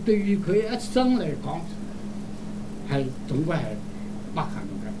佢對於佢一生嚟講係總歸係不幸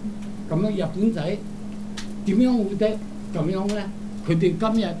嘅。咁樣日本仔點樣會得咁樣咧？佢哋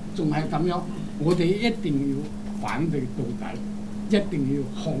今日仲係咁樣，我哋一定要反對到底，一定要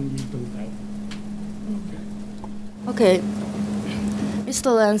抗議到底。Okay,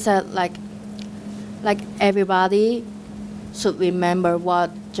 Mr. Lan said like everybody should remember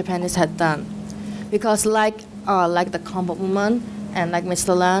what Japanese had done, because like the combat woman and like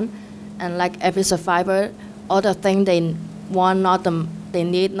Mr. Lan and like every survivor, all the things they want, they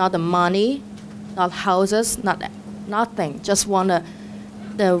need not the money, not houses, nothing. Just want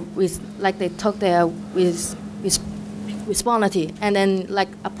like they took their responsibility and then like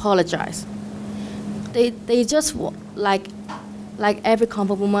apologize. They just like every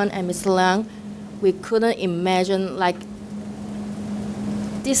combat woman and Mr. Lang, we couldn't imagine like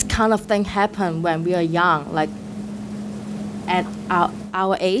this kind of thing happen when we are young, like at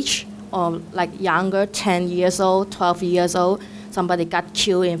our age or like younger, 10 years old, 12 years old, somebody got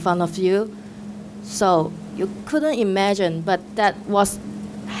killed in front of you. So you couldn't imagine, but that was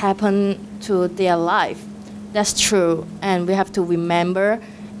happened to their life. That's true, and we have to remember.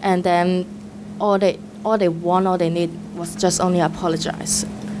 And then all they want, all they need was just only apologize.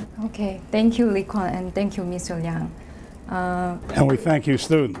 Okay, thank you, Lee Kwon, and thank you, Mr. Liang. And we thank you,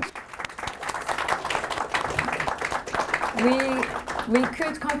 students. We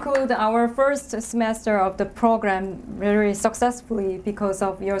could conclude our first semester of the program very successfully because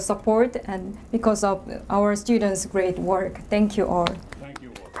of your support and because of our students' great work. Thank you all. Thank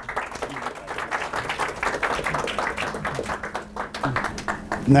you all.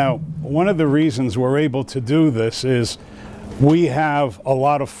 Now, one of the reasons we're able to do this is we have a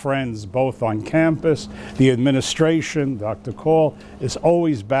lot of friends both on campus. The administration, Dr. Call, is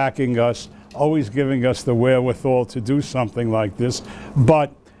always backing us, always giving us the wherewithal to do something like this.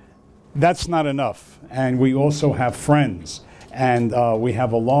 But that's not enough. And we also have friends. And we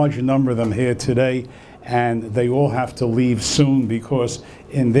have a large number of them here today. And they all have to leave soon because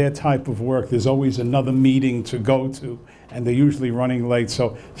in their type of work, there's always another meeting to go to. And they're usually running late.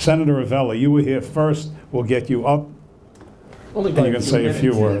 So Senator Avella, you were here first. We'll get you up. Only and you can say a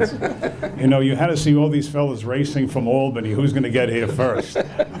few words. You know, you had to see all these fellas racing from Albany. Who's going to get here first?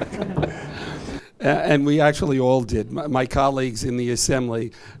 And we actually all did. My colleagues in the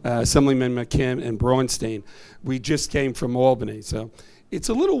Assembly, Assemblyman McKim and Braunstein, we just came from Albany. So it's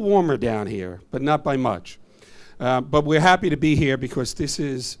a little warmer down here, but not by much. But we're happy to be here because this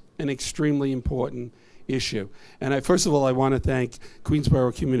is an extremely important issue. And first of all, I want to thank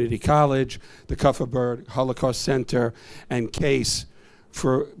Queensborough Community College, the Kupferberg Holocaust Center, and CASE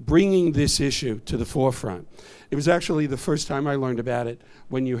for bringing this issue to the forefront. It was actually the first time I learned about it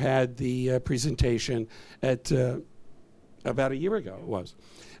when you had the presentation at about a year ago it was.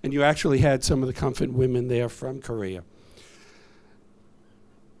 And you actually had some of the comfort women there from Korea.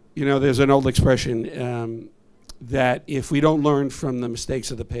 You know, there's an old expression that if we don't learn from the mistakes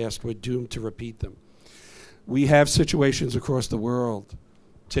of the past, we're doomed to repeat them. We have situations across the world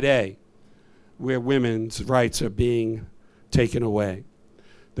today where women's rights are being taken away.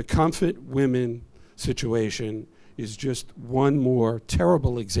 The comfort women situation is just one more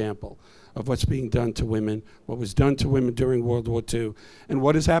terrible example of what's being done to women, what was done to women during World War II, and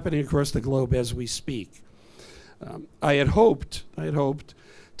what is happening across the globe as we speak. I had hoped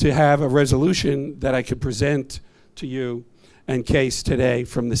to have a resolution that I could present to you and CASE today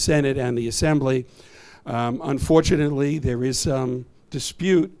from the Senate and the Assembly. Unfortunately, there is some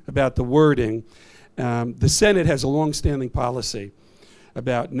dispute about the wording. The Senate has a long-standing policy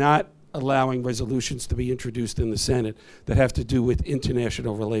about not allowing resolutions to be introduced in the Senate that have to do with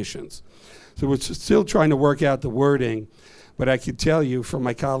international relations. So we're still trying to work out the wording, but I can tell you from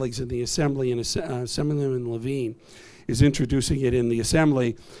my colleagues in the Assembly, and Assemblyman Levine is introducing it in the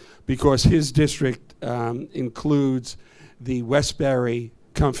Assembly because his district includes the Westbury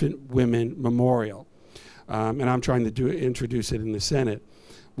Comfort Women Memorial. And I'm trying to introduce it in the Senate.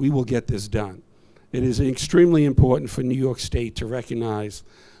 We will get this done. It is extremely important for New York State to recognize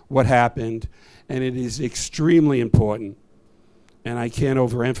what happened, and it is extremely important, and I can't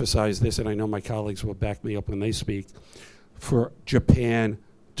overemphasize this, and I know my colleagues will back me up when they speak, for Japan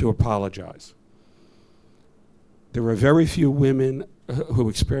to apologize. There are very few women who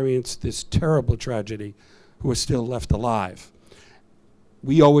experienced this terrible tragedy who are still left alive.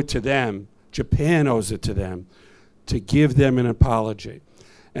 We owe it to them, Japan owes it to them, to give them an apology.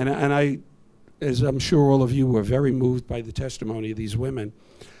 And I, as I'm sure all of you were very moved by the testimony of these women,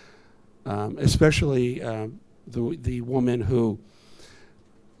 especially the woman who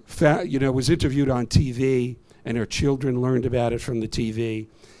was interviewed on TV, and her children learned about it from the TV,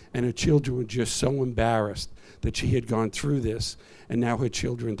 and her children were just so embarrassed that she had gone through this, and now her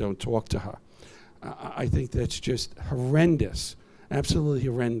children don't talk to her. I think that's just horrendous, absolutely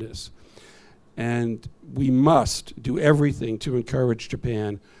horrendous. And we must do everything to encourage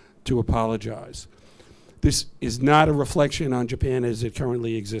Japan to apologize. This is not a reflection on Japan as it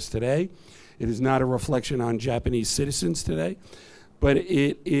currently exists today. It is not a reflection on Japanese citizens today, but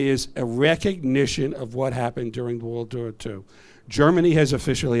it is a recognition of what happened during World War II. Germany has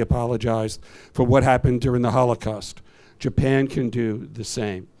officially apologized for what happened during the Holocaust. Japan can do the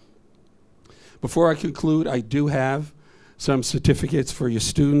same. Before I conclude, I do have some certificates for your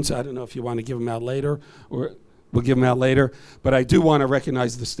students. I don't know if you want to give them out later, or we'll give them out later, but I do want to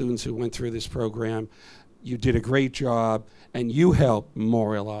recognize the students who went through this program. You did a great job, and you helped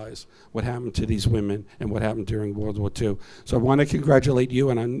memorialize what happened to these women and what happened during World War II. So I want to congratulate you,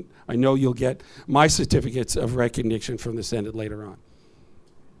 and I know you'll get my certificates of recognition from the Senate later on.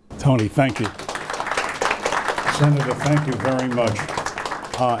 Tony, thank you. Senator, thank you very much.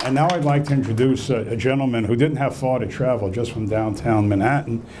 And now I'd like to introduce a gentleman who didn't have far to travel, just from downtown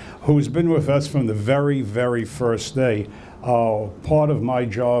Manhattan, who's been with us from the very, very first day. Part of my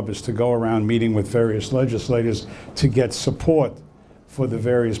job is to go around meeting with various legislators to get support for the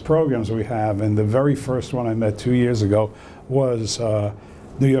various programs we have. And the very first one I met 2 years ago was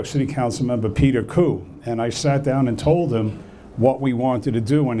New York City Council member Peter Koo. And I sat down and told him what we wanted to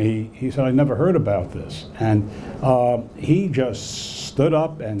do, and he said, I never heard about this. And he just stood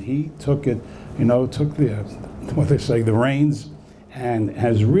up and he took it, took the reins, and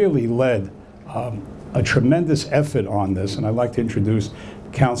has really led a tremendous effort on this. And I'd like to introduce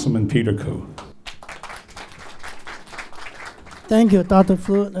Councilman Peter Koo. Thank you, Dr.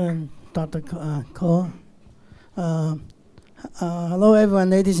 Flood and Dr. Ko. Hello, everyone,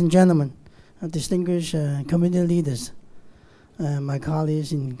 ladies and gentlemen, distinguished community leaders, my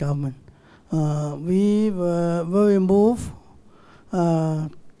colleagues in government. We were very moved to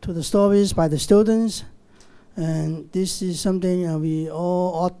the stories by the students, and this is something we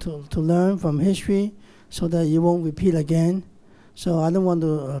all ought to learn from history so that it won't repeat again. So I don't want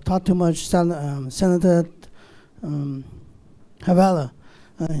to talk too much. Senator Havela,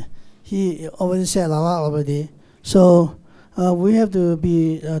 he already said a lot already. So we have to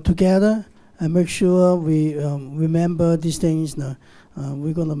be together and make sure we remember these things.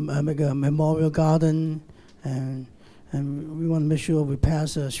 We're going to make a memorial garden, and we want to make sure we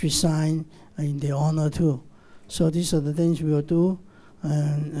pass a street sign in their honor too. So these are the things we will do,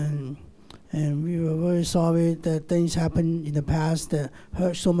 and we were very sorry that things happened in the past that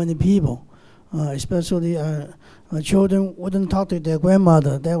hurt so many people, especially children wouldn't talk to their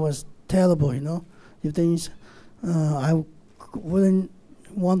grandmother. That was terrible, you know. If things, I wouldn't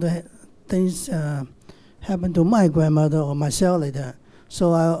want to things happen to my grandmother or myself like that.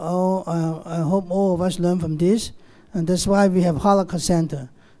 So I hope all of us learn from this, and that's why we have Holocaust Center,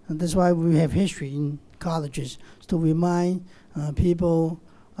 and that's why we have history in colleges to remind people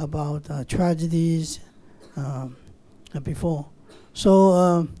about tragedies before.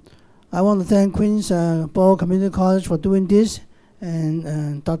 So I want to thank Queensborough Community College for doing this,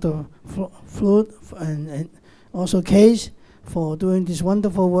 and Dr. Flood and also Case for doing this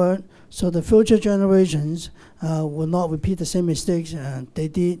wonderful work, so the future generations will not repeat the same mistakes they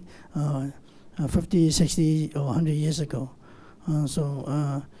did 50, 60, or 100 years ago.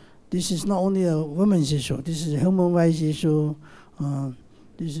 So this is not only a women's issue, this is a human rights issue.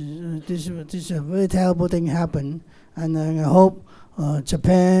 This is a very terrible thing happened, and I hope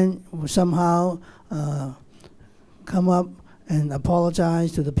Japan will somehow come up and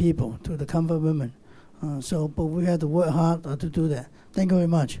apologize to the people, to the comfort women. But we have to work hard to do that. Thank you very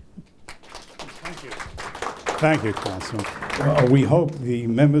much. Thank you. Thank you, Councilman. We hope the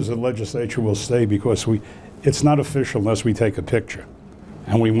members of the legislature will stay, because it's not official unless we take a picture.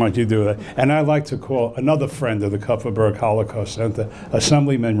 And we want you to do that. And I'd like to call another friend of the Kupferberg Holocaust Center,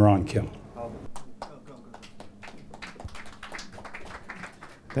 Assemblyman Ron Kim.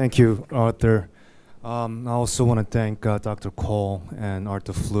 Thank you, Arthur. I also want to thank Dr. Cole and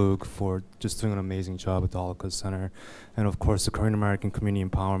Arthur Flug for just doing an amazing job at the Holocaust Center. And of course, the Korean American Community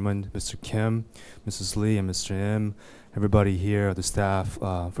Empowerment, Mr. Kim, Mrs. Lee, and Mr. Im, everybody here, the staff,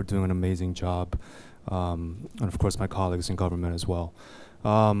 for doing an amazing job. And of course, my colleagues in government as well.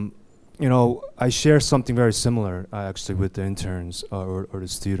 You know, I share something very similar actually with the interns or the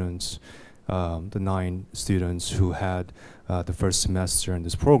students, the 9 students who had the first semester in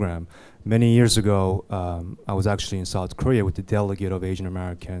this program. Many years ago, I was actually in South Korea with the delegate of Asian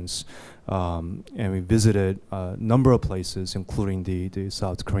Americans, and we visited a number of places, including the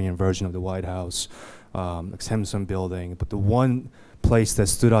South Korean version of the White House, like Samsung Building. But the one place that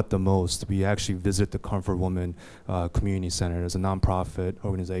stood out the most, we actually visited the Comfort Woman Community Center. It's a nonprofit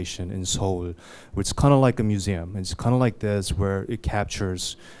organization in Seoul, which is kind of like a museum. It's kind of like this, where it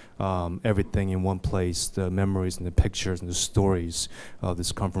captures everything in one place, the memories and the pictures and the stories of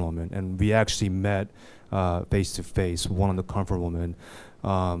this Comfort Woman. And we actually met face to face one of the Comfort Women.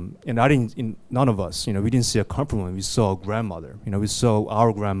 And none of us, you know, we didn't see a Comfort Woman, we saw a grandmother. You know, we saw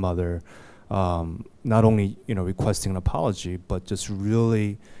our grandmother not only, you know, requesting an apology, but just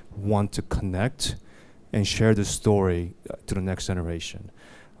really want to connect and share the story to the next generation.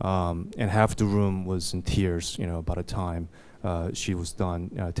 And half the room was in tears, you know, by the time she was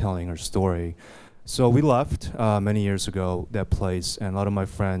done telling her story. So we left many years ago, that place, and a lot of my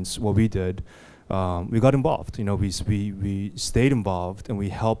friends, what we did, we got involved. You know, we stayed involved, and we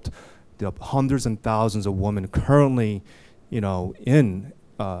helped the hundreds and thousands of women currently, you know, in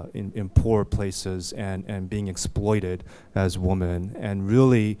poor places and being exploited as women, and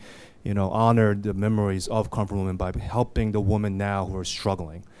really, you know, honored the memories of Comfort Women by helping the women now who are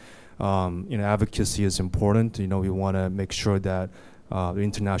struggling. You know, advocacy is important. You know, we want to make sure that the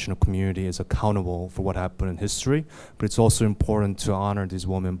international community is accountable for what happened in history, but it's also important to honor these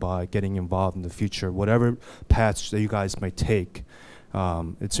women by getting involved in the future. Whatever paths that you guys might take,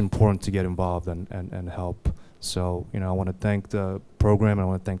 it's important to get involved and help. So, you know, I want to thank the program, and I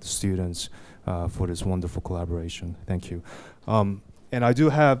want to thank the students for this wonderful collaboration. Thank you. And I do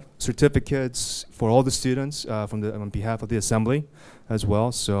have certificates for all the students on behalf of the Assembly as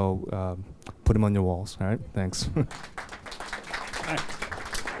well, so put them on your walls, all right? Thanks.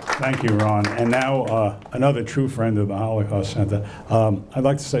 Thank you, Ron. And now another true friend of the Holocaust Center. I'd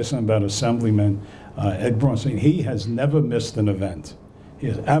like to say something about Assemblyman Ed Bronstein. He has never missed an event. He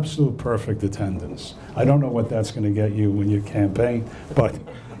has absolute perfect attendance. I don't know what that's going to get you when you campaign, but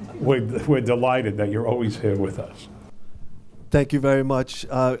we're delighted that you're always here with us. Thank you very much.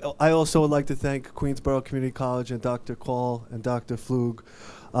 I also would like to thank Queensborough Community College and Dr. Call and Dr. Flug,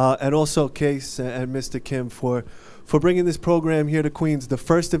 and also Case and Mr. Kim for bringing this program here to Queens, the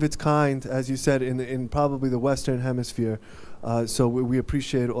first of its kind, as you said, in probably the Western Hemisphere. So we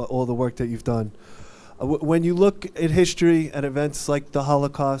appreciate all the work that you've done. When you look at history and events like the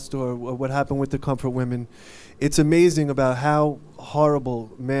Holocaust or what happened with the comfort women, it's amazing about how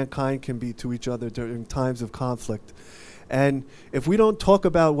horrible mankind can be to each other during times of conflict. And if we don't talk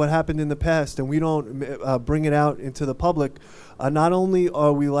about what happened in the past and we don't bring it out into the public, not only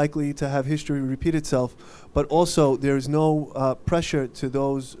are we likely to have history repeat itself, but also there's no pressure to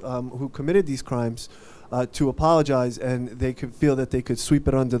those who committed these crimes to apologize, and they could feel that they could sweep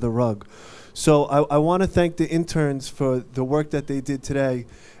it under the rug. So I want to thank the interns for the work that they did today.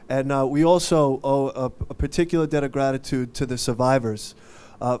 And we also owe a particular debt of gratitude to the survivors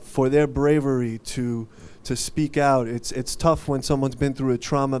for their bravery to speak out. It's tough when someone's been through a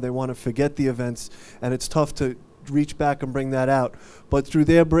trauma, they want to forget the events, and it's tough to reach back and bring that out. But through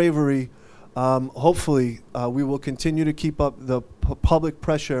their bravery, hopefully we will continue to keep up the public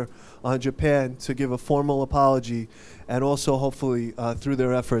pressure on Japan to give a formal apology, and also hopefully through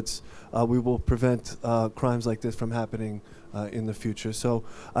their efforts we will prevent crimes like this from happening in the future. So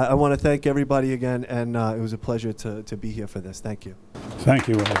I want to thank everybody again, and it was a pleasure to be here for this. Thank you. Thank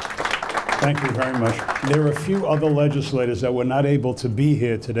you, Ed. Thank you very much. There are a few other legislators that were not able to be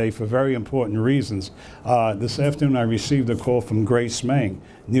here today for very important reasons. This afternoon I received a call from Grace Mang,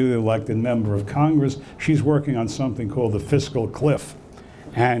 newly elected member of Congress. She's working on something called the fiscal cliff,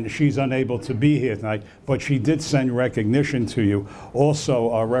 and she's unable to be here tonight, but she did send recognition to you.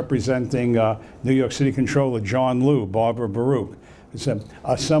 Also representing New York City Controller John Liu, Barbara Baruch.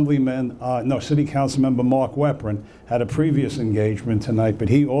 City Council member Mark Weprin had a previous engagement tonight, but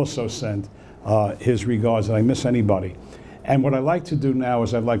he also sent his regards. Did I miss anybody? And what I'd like to do now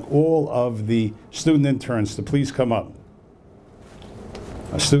is I'd like all of the student interns to please come up.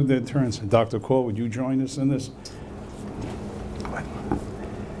 Student interns, Dr. Cole, would you join us in this?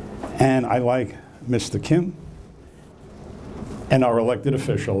 And I like Mr. Kim and our elected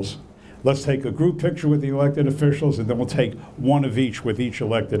officials. Let's take a group picture with the elected officials, and then we'll take one of each with each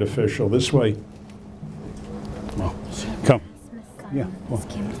elected official. This way. Well, come. Yeah. Well.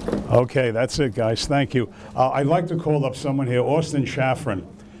 Okay, that's it, guys. Thank you. I'd like to call up someone here, Austin Shaffrin,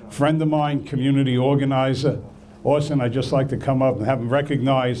 friend of mine, community organizer. Austin, I'd just like to come up and have him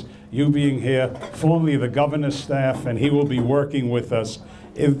recognize you being here, formerly the governor's staff, and he will be working with us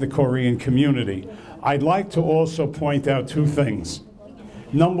in the Korean community. I'd like to also point out two things.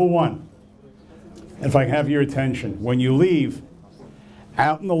 Number one, if I have your attention, when you leave,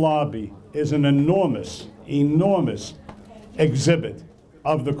 out in the lobby is an enormous, enormous exhibit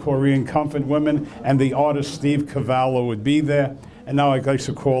of the Korean comfort women, and the artist Steve Cavallo would be there. And now I'd like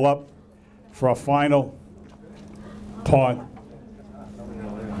to call up for our final part,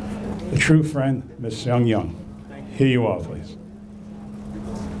 the true friend, Miss Young Young. Here you are, please.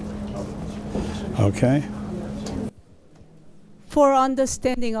 Okay. For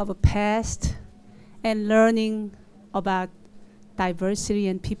understanding of a past and learning about diversity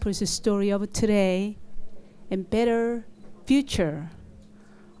and people's story of today and better future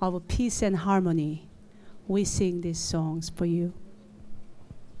of peace and harmony, we sing these songs for you.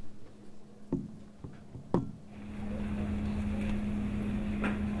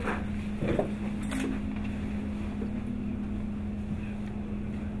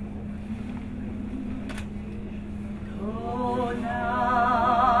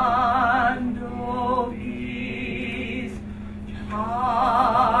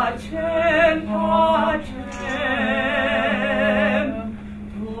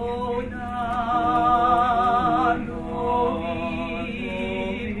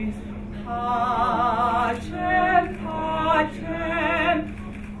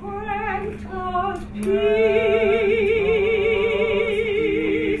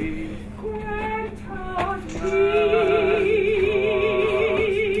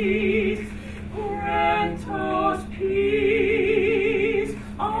 Peace,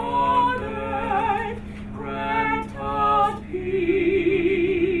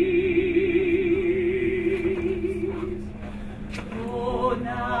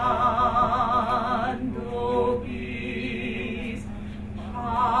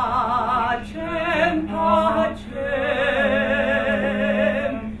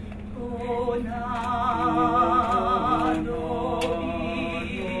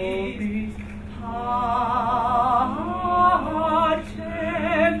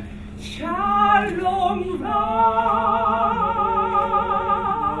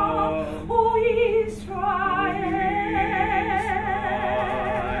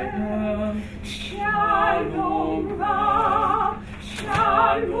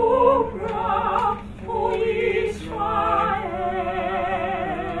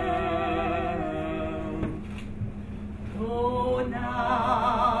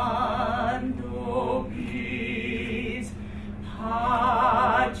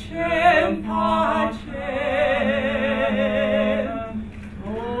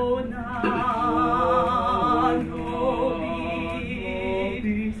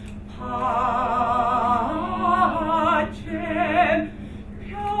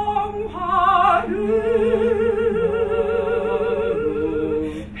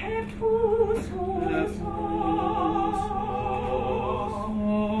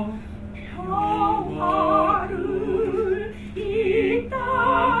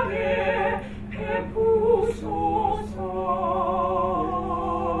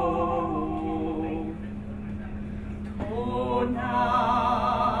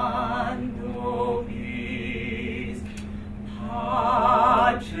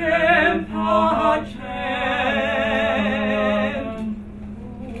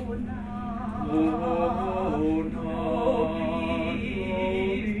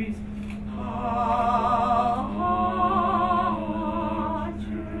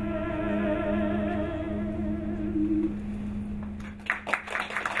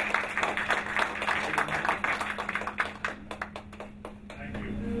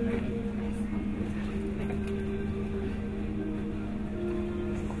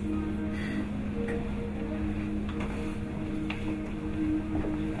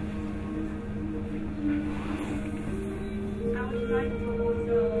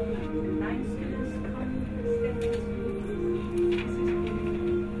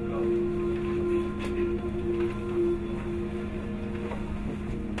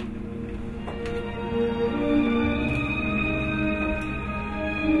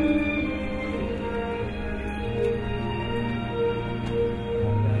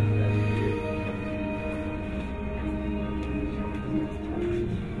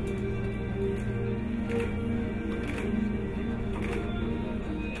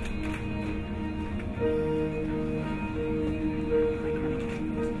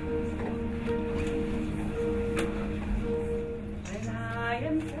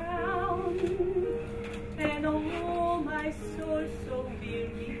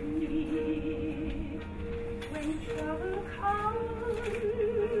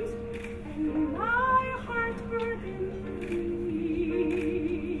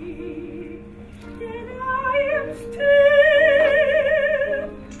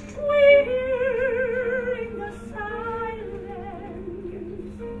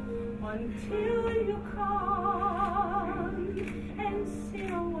 until you come and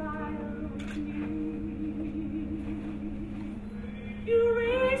sit a while with me. You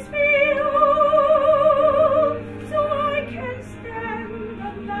raise me up so I can stand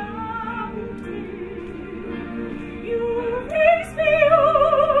the mountain. You raise me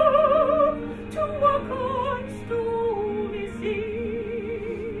up to walk on stormy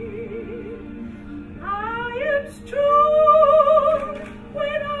seas. I am strong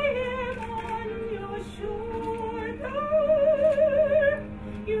when I am on your shoulder.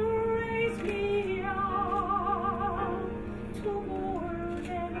 You raise me up to more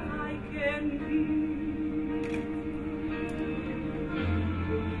than I can be.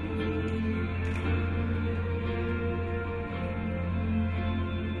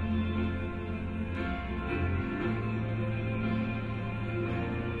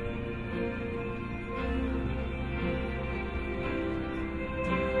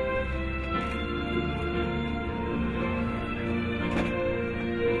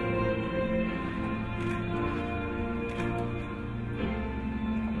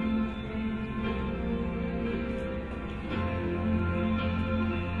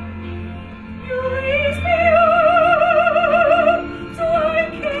 You raise me up so I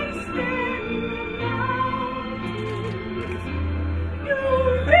can stand the mountains. You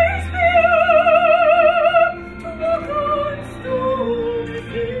raise me up to walk on stormy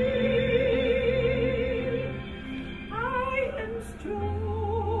seas. I am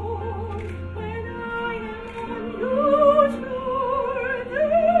strong when I am on your shoulders.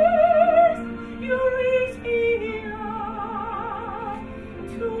 You raise me up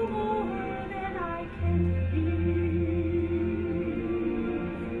to more than I can be.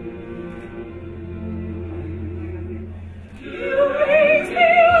 You raise me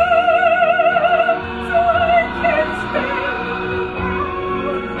up so I can stand the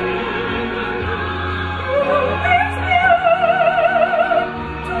mountains. You raise me up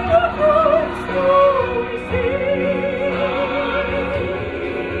to walk on stormy seas.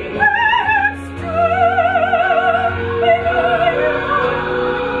 I am strong when I am on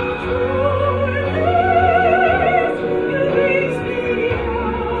your shoulders. You raise me up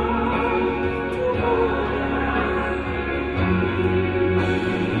to more than I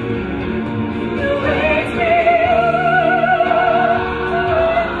can be. You raise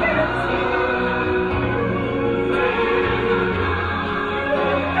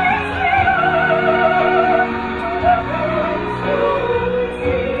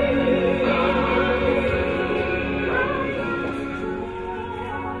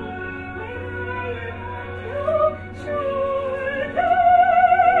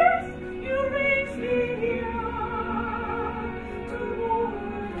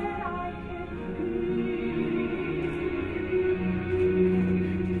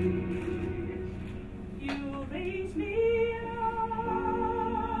me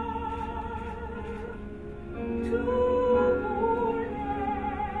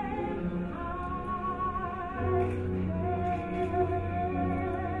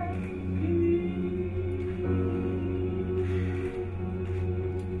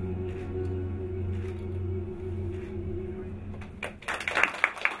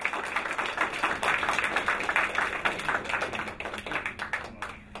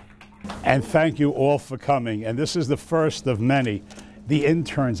And thank you all for coming. And this is the first of many. The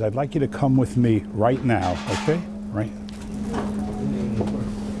interns, I'd like you to come with me right now, okay? Right.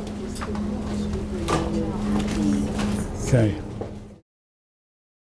 Okay.